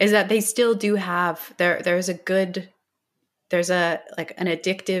 is that they still do have, there's an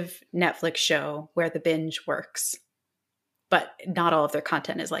addictive Netflix show where the binge works, but not all of their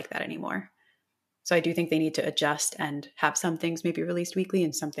content is like that anymore. So I do think they need to adjust and have some things maybe released weekly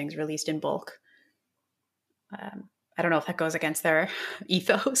and some things released in bulk. I don't know if that goes against their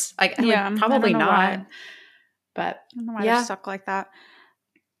ethos. Probably not. Why. But I don't know why they're stuck like that.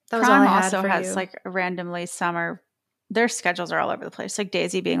 That Prime also has like randomly summer. Their schedules are all over the place. Like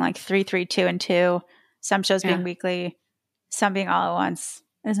Daisy being like 3, 3, 2, and 2. Some shows being weekly, some being all at once.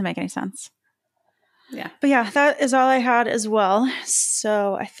 It doesn't make any sense. Yeah. But yeah, that is all I had as well.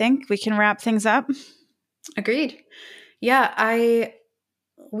 So I think we can wrap things up. Agreed. Yeah,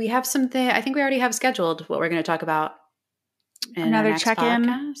 we have something. I think we already have scheduled what we're going to talk about. Another check-in.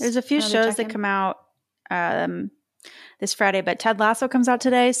 Podcast. There's a few shows that come out this Friday, but Ted Lasso comes out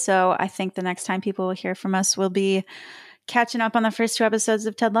today. So I think the next time people will hear from us, we'll be catching up on the first 2 episodes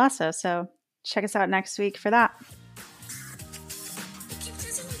of Ted Lasso. So check us out next week for that.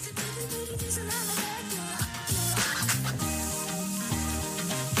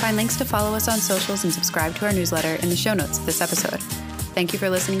 Find links to follow us on socials and subscribe to our newsletter in the show notes of this episode. Thank you for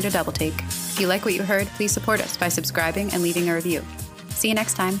listening to Double Take. If you like what you heard, please support us by subscribing and leaving a review. See you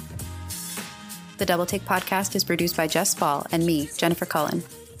next time. The Double Take podcast is produced by Jess Spall and me, Jennifer Cullen.